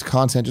funny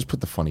content, just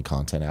put the funny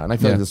content out. And I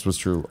feel like this was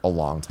true a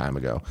long time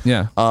ago.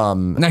 Yeah.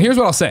 Now, here's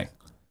what I'll say.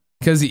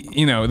 Because,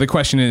 you know, the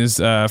question is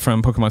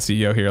from Pokemon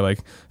CEO here, like,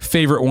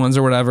 favorite ones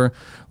or whatever.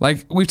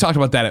 Like, we've talked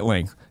about that at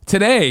length.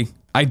 Today,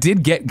 I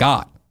did get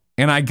got.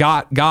 And I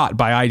got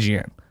by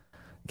IGN.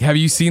 Have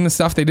you seen the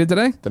stuff they did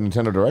today? The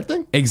Nintendo Direct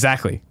thing?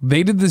 Exactly.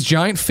 They did this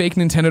giant fake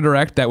Nintendo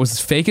Direct that was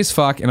fake as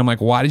fuck. And I'm like,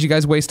 why did you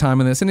guys waste time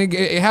on this? And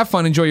have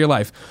fun, enjoy your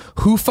life.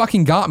 Who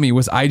fucking got me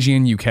was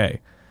IGN UK.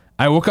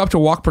 I woke up to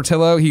walk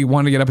Portillo. He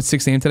wanted to get up at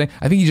 6 a.m. today.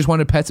 I think he just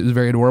wanted pets. It was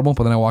very adorable,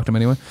 but then I walked him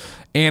anyway.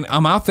 And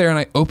I'm out there and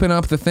I open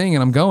up the thing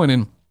and I'm going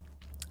and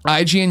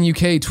IGN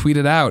UK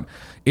tweeted out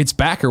it's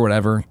back or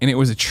whatever. And it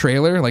was a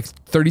trailer, like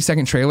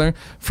 30-second trailer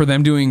for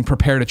them doing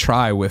Prepare to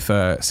Try with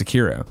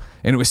Sekiro.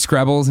 And it was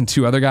Screbbles and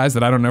two other guys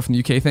that I don't know from the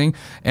UK thing.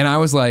 And I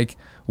was like,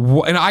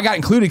 and I got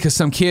included because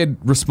some kid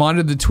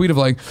responded to the tweet of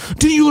like,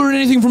 did you learn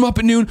anything from Up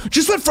at Noon?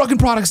 Just let fucking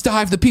products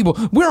die for the people.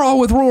 We're all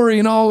with Rory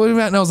and all of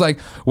that. And I was like,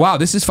 wow,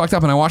 this is fucked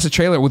up. And I watched the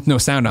trailer with no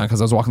sound on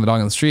because I was walking the dog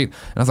on the street.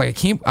 And I was like, I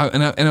can't.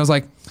 And I was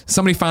like,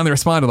 somebody finally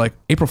responded like,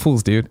 April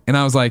Fool's, dude. And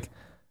I was like,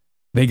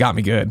 they got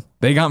me good.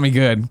 They got me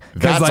good.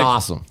 That's like,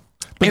 awesome.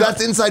 But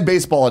that's inside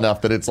baseball enough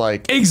that it's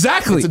like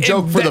exactly it's a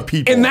joke for the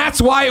people. And that's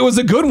why it was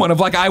a good one of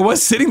like I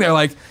was sitting there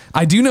like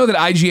I do know that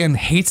IGN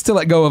hates to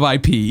let go of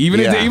IP. Even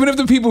if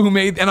the people who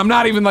made, and I'm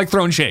not even like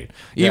throwing shade.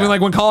 Even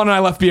like when Colin and I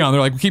left Beyond,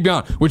 they're like, keep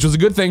Beyond, which was a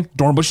good thing.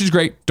 Dornbush is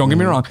great. Don't get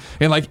me wrong.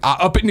 And like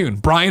Up at Noon,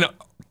 Brian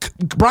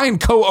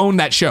co-owned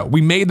that show. We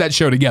made that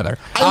show together.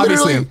 I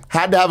literally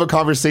had to have a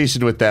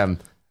conversation with them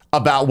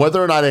about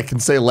whether or not I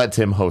can say let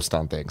Tim host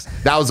on things.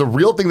 That was a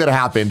real thing that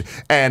happened,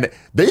 and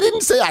they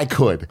didn't say I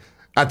could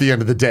at the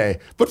end of the day.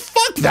 But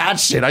fuck that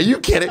shit. Are you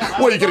kidding?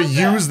 What, are you going to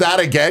use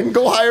that again?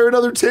 Go hire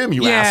another Tim,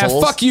 you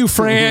assholes. Fuck you,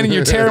 Fran, and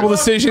your terrible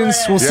decisions.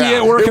 We'll see you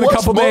at work in a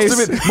couple days.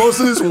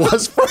 Most of this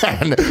was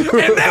Fran. And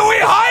then we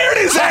hired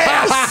his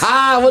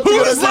ass.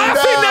 Who's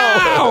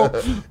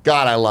laughing now?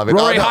 God, I love it.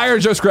 Rory hired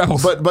Joe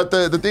Scrabbles. But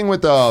the thing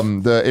with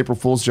the April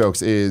Fool's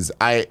jokes is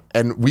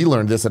and we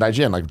learned this at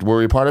IGN. Like, were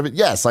we a part of it?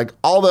 Yes. Like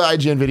all the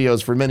IGN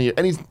videos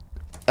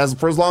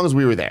for as long as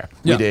we were there,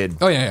 we did.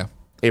 Oh yeah.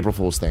 April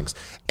Fool's things.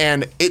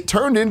 And it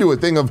turned into a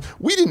thing of,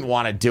 we didn't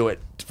want to do it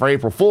for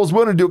April Fool's. We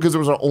wanted to do it because it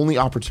was our only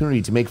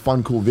opportunity to make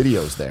fun, cool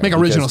videos there. Make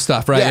original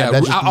stuff, right?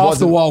 Yeah. Off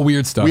the wall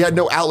weird stuff. We had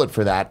no outlet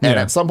for that. And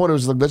at some point it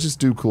was like, let's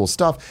just do cool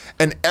stuff.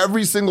 And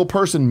every single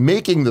person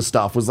making the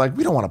stuff was like,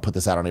 we don't want to put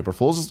this out on April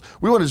Fool's.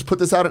 We want to just put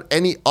this out at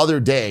any other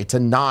day to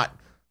not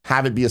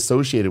have it be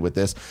associated with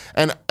this.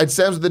 And it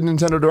says the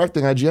Nintendo Direct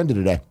thing IGN did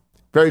today.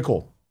 Very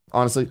cool.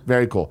 Honestly,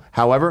 very cool.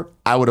 However,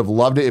 I would have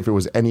loved it if it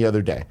was any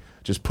other day.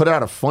 Just put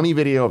out a funny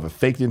video of a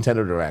fake Nintendo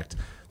Direct.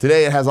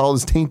 Today it has all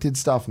this tainted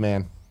stuff,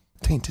 man.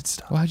 Tainted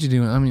stuff. Why'd you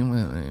do it? I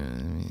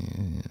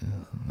mean,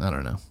 I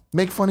don't know.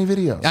 Make funny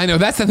videos. I know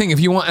that's the thing. If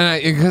you want,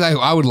 because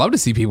I would love to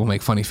see people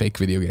make funny fake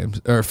video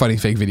games or funny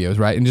fake videos,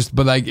 right? And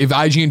but like if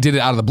IGN did it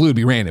out of the blue, it'd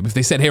be random. If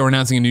they said, "Hey, we're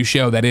announcing a new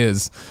show that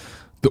is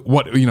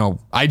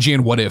IGN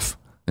What If,"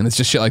 and it's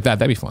just shit like that,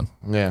 that'd be fun.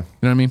 Yeah. You know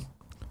what I mean?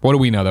 What do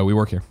we know though? We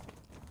work here.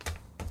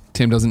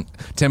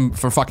 Tim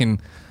for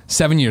fucking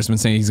 7 years been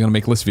saying he's going to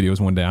make list videos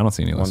one day. I don't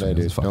see any list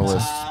videos. No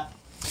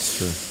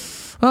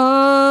list.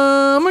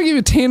 I'm going to give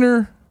you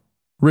Tanner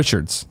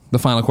Richards, the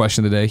final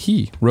question of the day.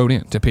 He wrote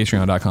in to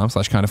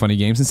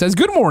patreon.com/kindoffunnygames and says,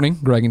 good morning,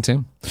 Greg and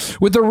Tim.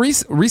 With the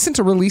recent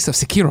release of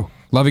Sekiro,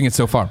 loving it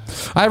so far,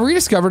 I have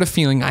rediscovered a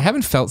feeling I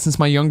haven't felt since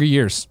my younger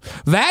years.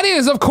 That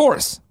is, of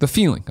course, the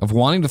feeling of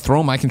wanting to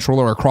throw my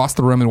controller across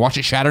the room and watch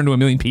it shatter into a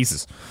million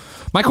pieces.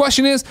 My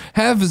question is,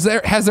 has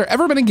there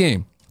ever been a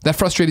game that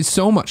frustrated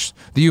so much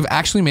that you've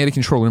actually made a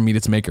controller meet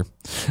its maker?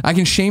 I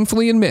can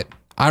shamefully admit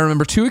I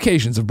remember 2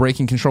 occasions of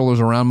breaking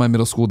controllers around my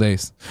middle school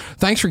days.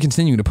 Thanks for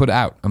continuing to put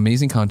out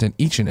amazing content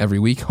each and every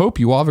week. Hope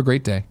you all have a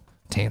great day.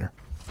 Tanner.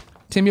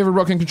 Tim, you ever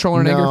broken a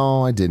controller in anger?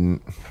 No, I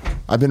didn't.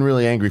 I've been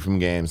really angry from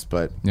games,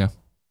 but Yeah.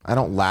 I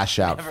don't lash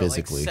out Never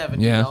physically. like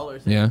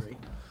 $70 Yeah. angry.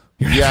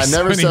 Yeah,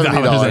 never $70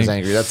 $70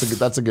 angry.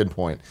 That's a good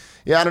point.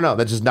 Yeah, I don't know.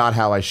 That's just not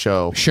how I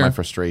show Sure. my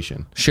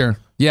frustration. Sure.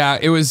 Yeah,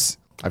 it was.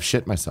 I've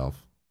shit myself.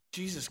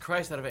 Jesus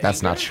Christ, out of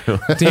That's not anger?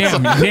 true.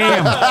 Damn.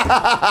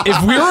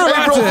 If we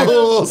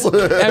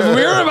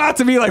were about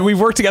to be like, we've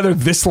worked together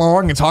this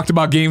long and talked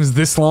about games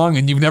this long,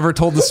 and you've never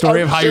told the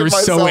story of how you were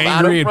so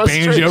angry at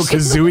Banjo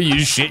Kazooie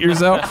you shit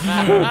yourself.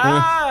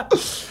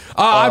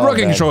 I broke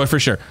a controller for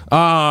sure.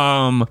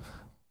 I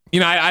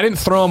didn't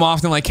throw him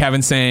often like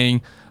Kevin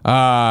saying.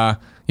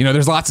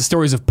 There's lots of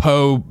stories of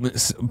Poe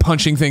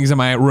punching things in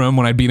my room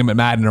when I beat him at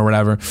Madden or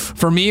whatever.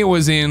 For me, it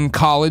was in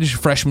college,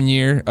 freshman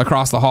year,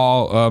 across the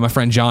hall. My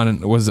friend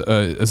John was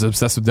as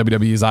obsessed with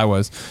WWE as I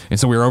was. And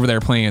so we were over there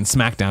playing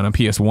SmackDown on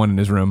PS1 in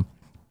his room.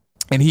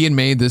 And he had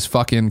made this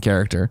fucking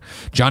character,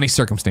 Johnny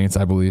Circumstance,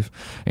 I believe.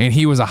 And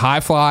he was a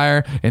high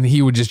flyer, and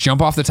he would just jump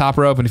off the top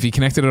rope, and if he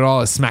connected at all,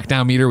 his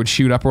SmackDown meter would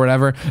shoot up or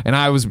whatever. And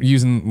I was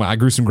using,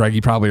 Gruesome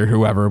Greggy probably or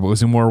whoever, but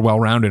was more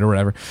well-rounded or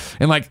whatever.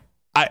 And like,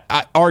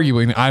 I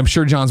arguing, I'm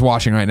sure John's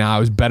watching right now. I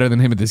was better than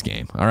him at this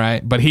game, all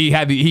right. But he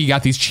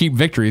got these cheap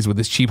victories with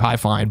this cheap high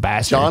flying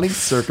bastard. Johnny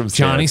Circumstance.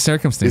 Johnny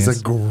Circumstance is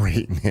a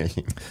great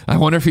name. I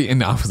wonder if he.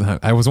 And I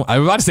was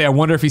about to say. I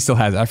wonder if he still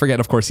has it. I forget.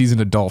 Of course, he's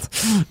an adult.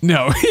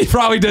 No, he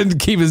probably didn't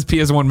keep his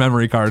PS1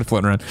 memory card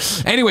floating around.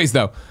 Anyways,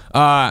 though,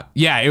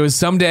 it was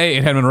someday.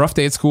 It had been a rough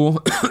day at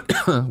school.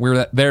 We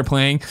were there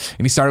playing,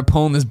 and he started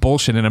pulling this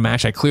bullshit in a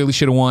match I clearly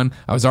should have won.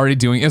 I was already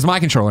doing. It was my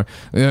controller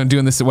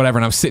doing this whatever,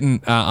 and I was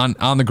sitting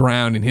on the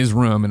ground in his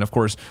room, and of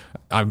course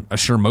I'm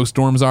sure most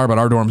dorms are, but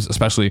our dorms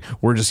especially,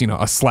 we're just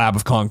a slab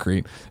of concrete,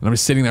 and I'm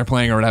just sitting there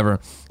playing or whatever,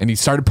 and he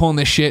started pulling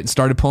this shit and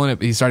started pulling it.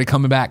 He started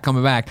coming back,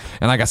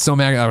 and I got so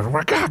mad, I was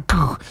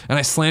and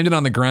I slammed it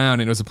on the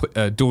ground, and it was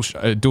a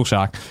dual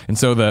shock, and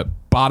so the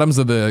bottoms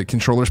of the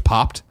controllers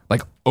popped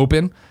like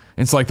open,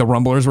 and so like the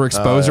rumblers were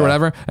exposed or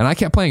whatever, and I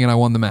kept playing and I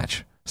won the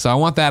match. So I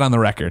want that on the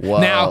record. Wow,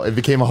 now it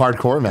became a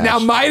hardcore match. Now,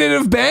 might it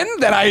have been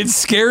that I had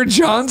scared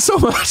John so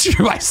much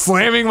by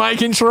slamming my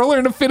controller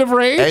in a fit of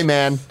rage? Hey,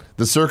 man,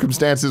 the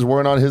circumstances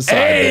weren't on his side.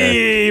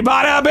 Hey,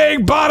 bada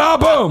bing, bada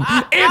boom.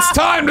 It's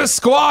time to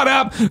squad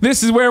up.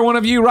 This is where one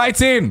of you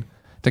writes in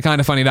to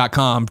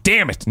kindoffunny.com.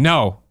 Damn it,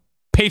 no.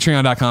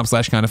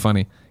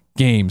 Patreon.com/kindoffunny.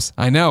 Games.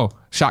 I know.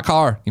 Shot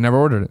caller. You never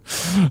ordered it.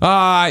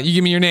 You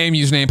give me your name,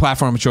 username,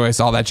 platform of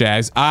choice, all that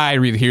jazz. I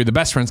read it here. The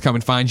best friends come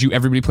and find you.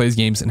 Everybody plays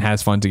games and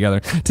has fun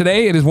together.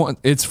 Today,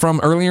 it's from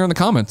earlier in the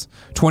comments.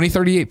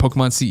 2038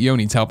 Pokemon CEO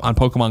needs help on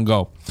Pokemon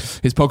Go.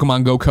 His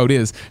Pokemon Go code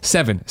is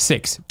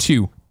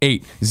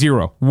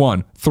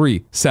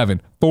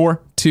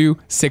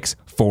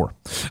 7628013744264.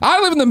 I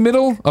live in the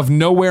middle of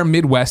nowhere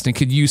Midwest and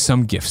could use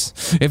some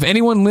gifts. If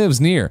anyone lives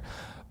near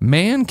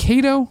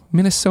Mankato,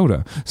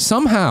 Minnesota,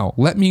 somehow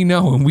let me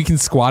know and we can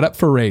squad up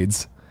for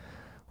raids.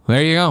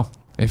 There you go.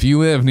 If you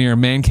live near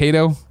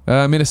Mankato,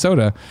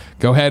 Minnesota,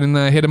 go ahead and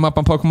hit him up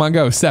on Pokemon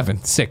Go.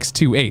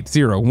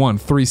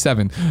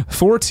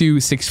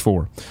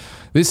 7628013744264.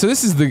 This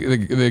is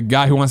the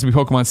guy who wants to be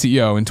Pokemon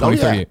CEO in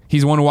 2038. Oh, yeah.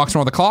 He's the one who walks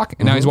around with the clock,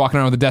 and now he's walking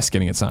around with a desk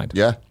getting it signed.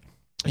 Yeah.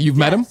 You've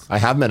met him? I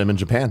have met him in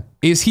Japan.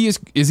 Is he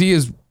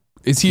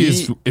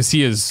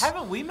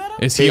Haven't we met him?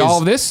 Is he all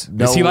of this?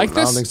 No, is he like this?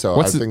 I don't think so.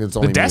 What's I think it's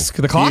only the desk,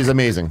 me. the clock? He is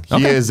amazing.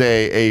 Okay. He is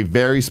a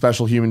very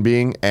special human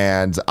being,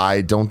 and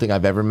I don't think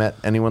I've ever met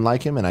anyone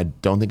like him, and I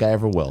don't think I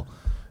ever will.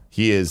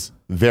 He is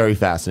very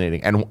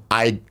fascinating, and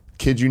I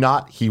kid you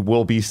not, he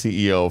will be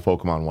CEO of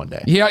Pokemon one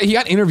day. He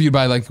got interviewed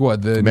by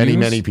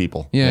many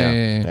people.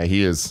 Yeah.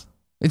 He is.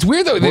 It's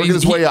weird though. Working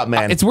his way up,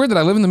 man. It's weird that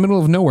I live in the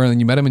middle of nowhere and then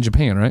you met him in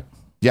Japan, right?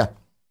 Yeah,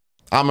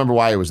 I don't remember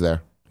why he was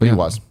there, but he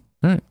was.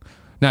 All right.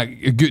 Now,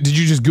 did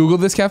you just Google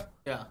this, Kev?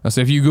 Yeah.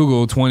 So if you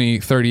Google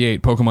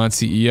 2038 Pokemon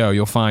CEO,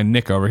 you'll find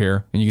Nick over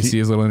here, and you can see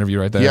his little interview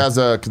right there. He has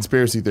a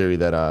conspiracy theory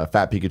that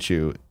Fat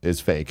Pikachu is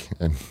fake,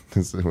 and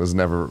that was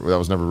never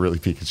really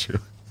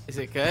Pikachu. Is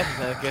it good? Is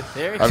that a good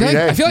theory?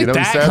 I feel like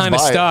that kind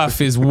of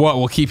stuff is what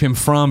will keep him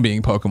from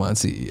being Pokemon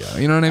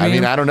CEO. You know what I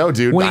mean? I don't know,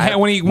 dude.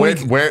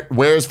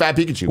 Where's Fat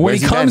Pikachu? When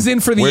he comes in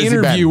for the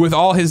interview with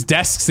all his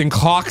desks and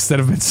clocks that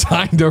have been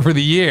signed over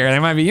the year, they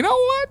might be, you know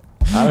what?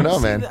 I don't know,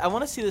 man. I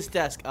want to see this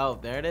desk. Oh,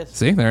 there it is.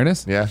 See, there it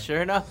is. Yeah. Sure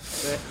enough.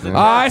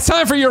 It's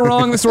time for You're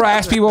Wrong. This is where I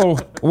ask people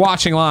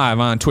watching live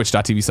on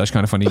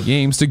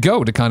twitch.tv/kindoffunnygames to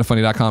go to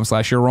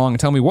kindoffunny.com/you're wrong and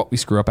tell me what we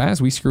screw up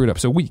as we screw it up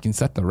so we can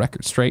set the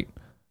record straight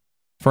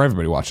for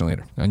everybody watching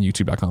later on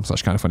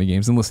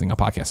youtube.com/kindoffunnygames and listening on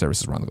podcast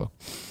services around the globe.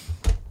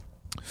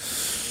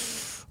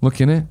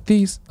 Looking at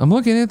these. I'm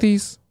looking at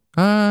these.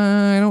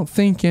 I don't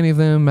think any of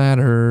them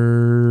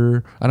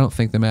matter. I don't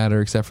think they matter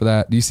except for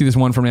that. Do you see this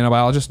one from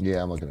Nanobiologist?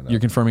 Yeah, I'm looking at it. You're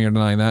confirming or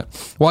denying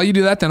that. While you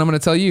do that, then I'm going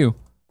to tell you,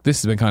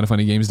 this has been Kind of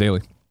Funny Games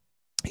Daily.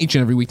 Each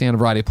and every weekday on a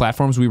variety of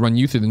platforms, we run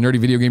you through the nerdy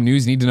video game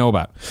news you need to know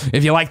about.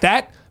 If you like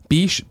that,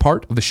 be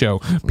part of the show.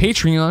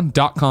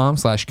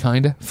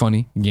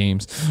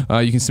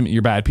 Patreon.com/kindoffunnygames. You can submit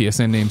your bad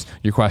PSN names,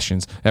 your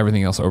questions,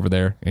 everything else over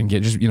there, and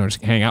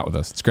just hang out with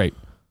us. It's great.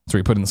 That's where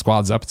you put in the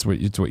squads up. It's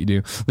what you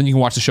do. Then you can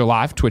watch the show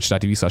live,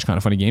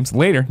 twitch.tv/kindoffunnygames.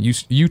 Later,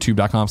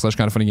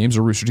 youtube.com/kindoffunnygames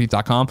or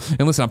roosterteeth.com,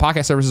 and listen on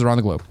podcast services around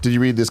the globe. Did you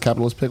read this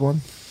capitalist pig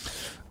one?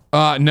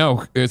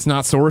 No, it's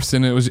not sourced,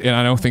 and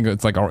I don't think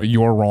it's like a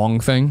you're wrong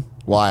thing.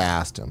 Well, I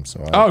asked him.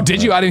 So.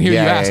 Did you? I didn't hear you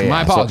ask.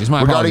 My apologies. So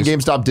regarding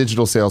GameStop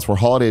digital sales for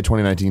holiday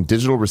 2019,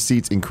 digital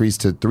receipts increased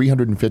to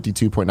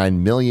 352.9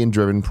 million,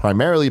 driven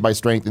primarily by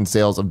strength in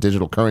sales of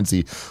digital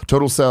currency.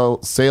 Total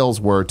sales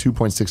were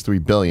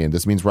 2.63 billion.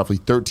 This means roughly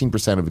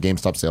 13% of the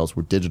GameStop sales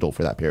were digital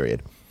for that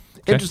period.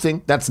 Okay.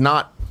 Interesting. That's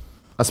not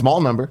a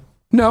small number.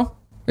 No.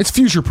 It's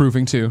future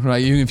proofing too,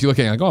 right? Even if you look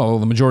at it like, oh,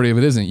 the majority of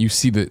it isn't, you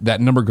see that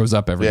number goes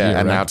up every year. Yeah,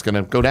 and right? now it's going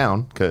to go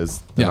down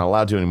because they're not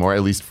allowed to anymore,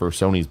 at least for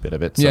Sony's bit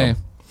of it. So. Yeah.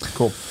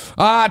 Cool.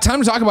 Time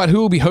to talk about who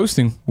will be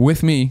hosting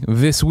with me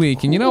this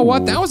week. And you know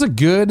what? That was a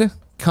good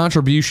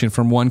contribution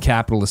from one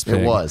capitalist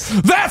pig. It was.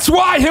 That's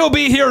why he'll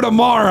be here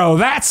tomorrow.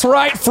 That's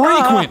right.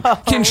 Frequent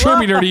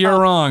contributor to You're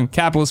Wrong.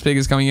 Capitalist pig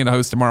is coming in to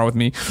host tomorrow with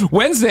me.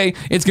 Wednesday,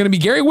 it's going to be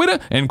Gary Whitta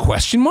and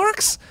question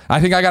marks. I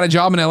think I got a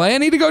job in LA I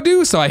need to go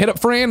do, so I hit up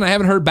Fran and I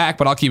haven't heard back,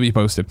 but I'll keep you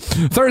posted.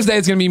 Thursday,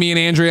 it's going to be me and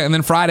Andrea, and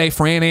then Friday,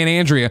 Fran and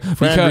Andrea.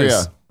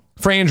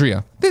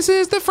 Frandria. This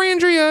is the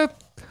Frandria.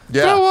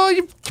 Yeah. Oh, well,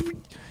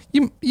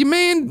 you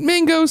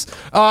mangoes.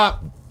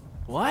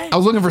 What? I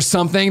was looking for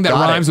something that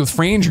rhymes with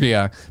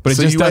Frandria, but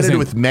it just doesn't. Ended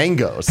with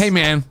mangoes. Hey,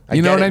 man,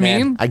 you know what I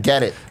mean? I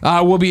get it.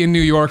 We'll be in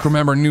New York.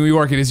 Remember, New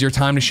York, it is your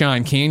time to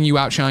shine. Can you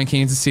outshine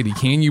Kansas City?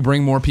 Can you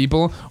bring more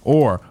people?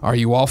 Or are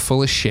you all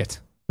full of shit?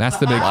 That's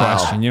the big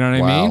question. You know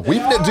what I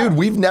mean?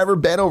 We've never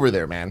been over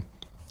there, man.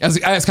 That's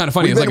kind of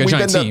funny. It's like a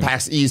giant team. We've been to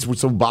PAX East,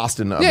 so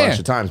Boston a bunch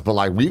of times, but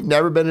like we've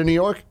never been to New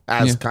York.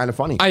 That's kind of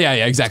funny. Yeah,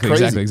 exactly.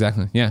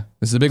 Yeah,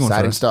 this is a big one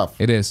Exciting for us. stuff.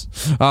 It is.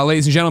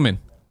 Ladies and gentlemen,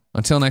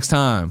 until next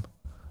time,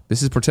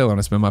 this is Portillo, and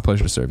it's been my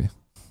pleasure to serve you.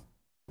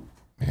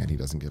 Man, he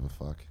doesn't give a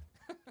fuck.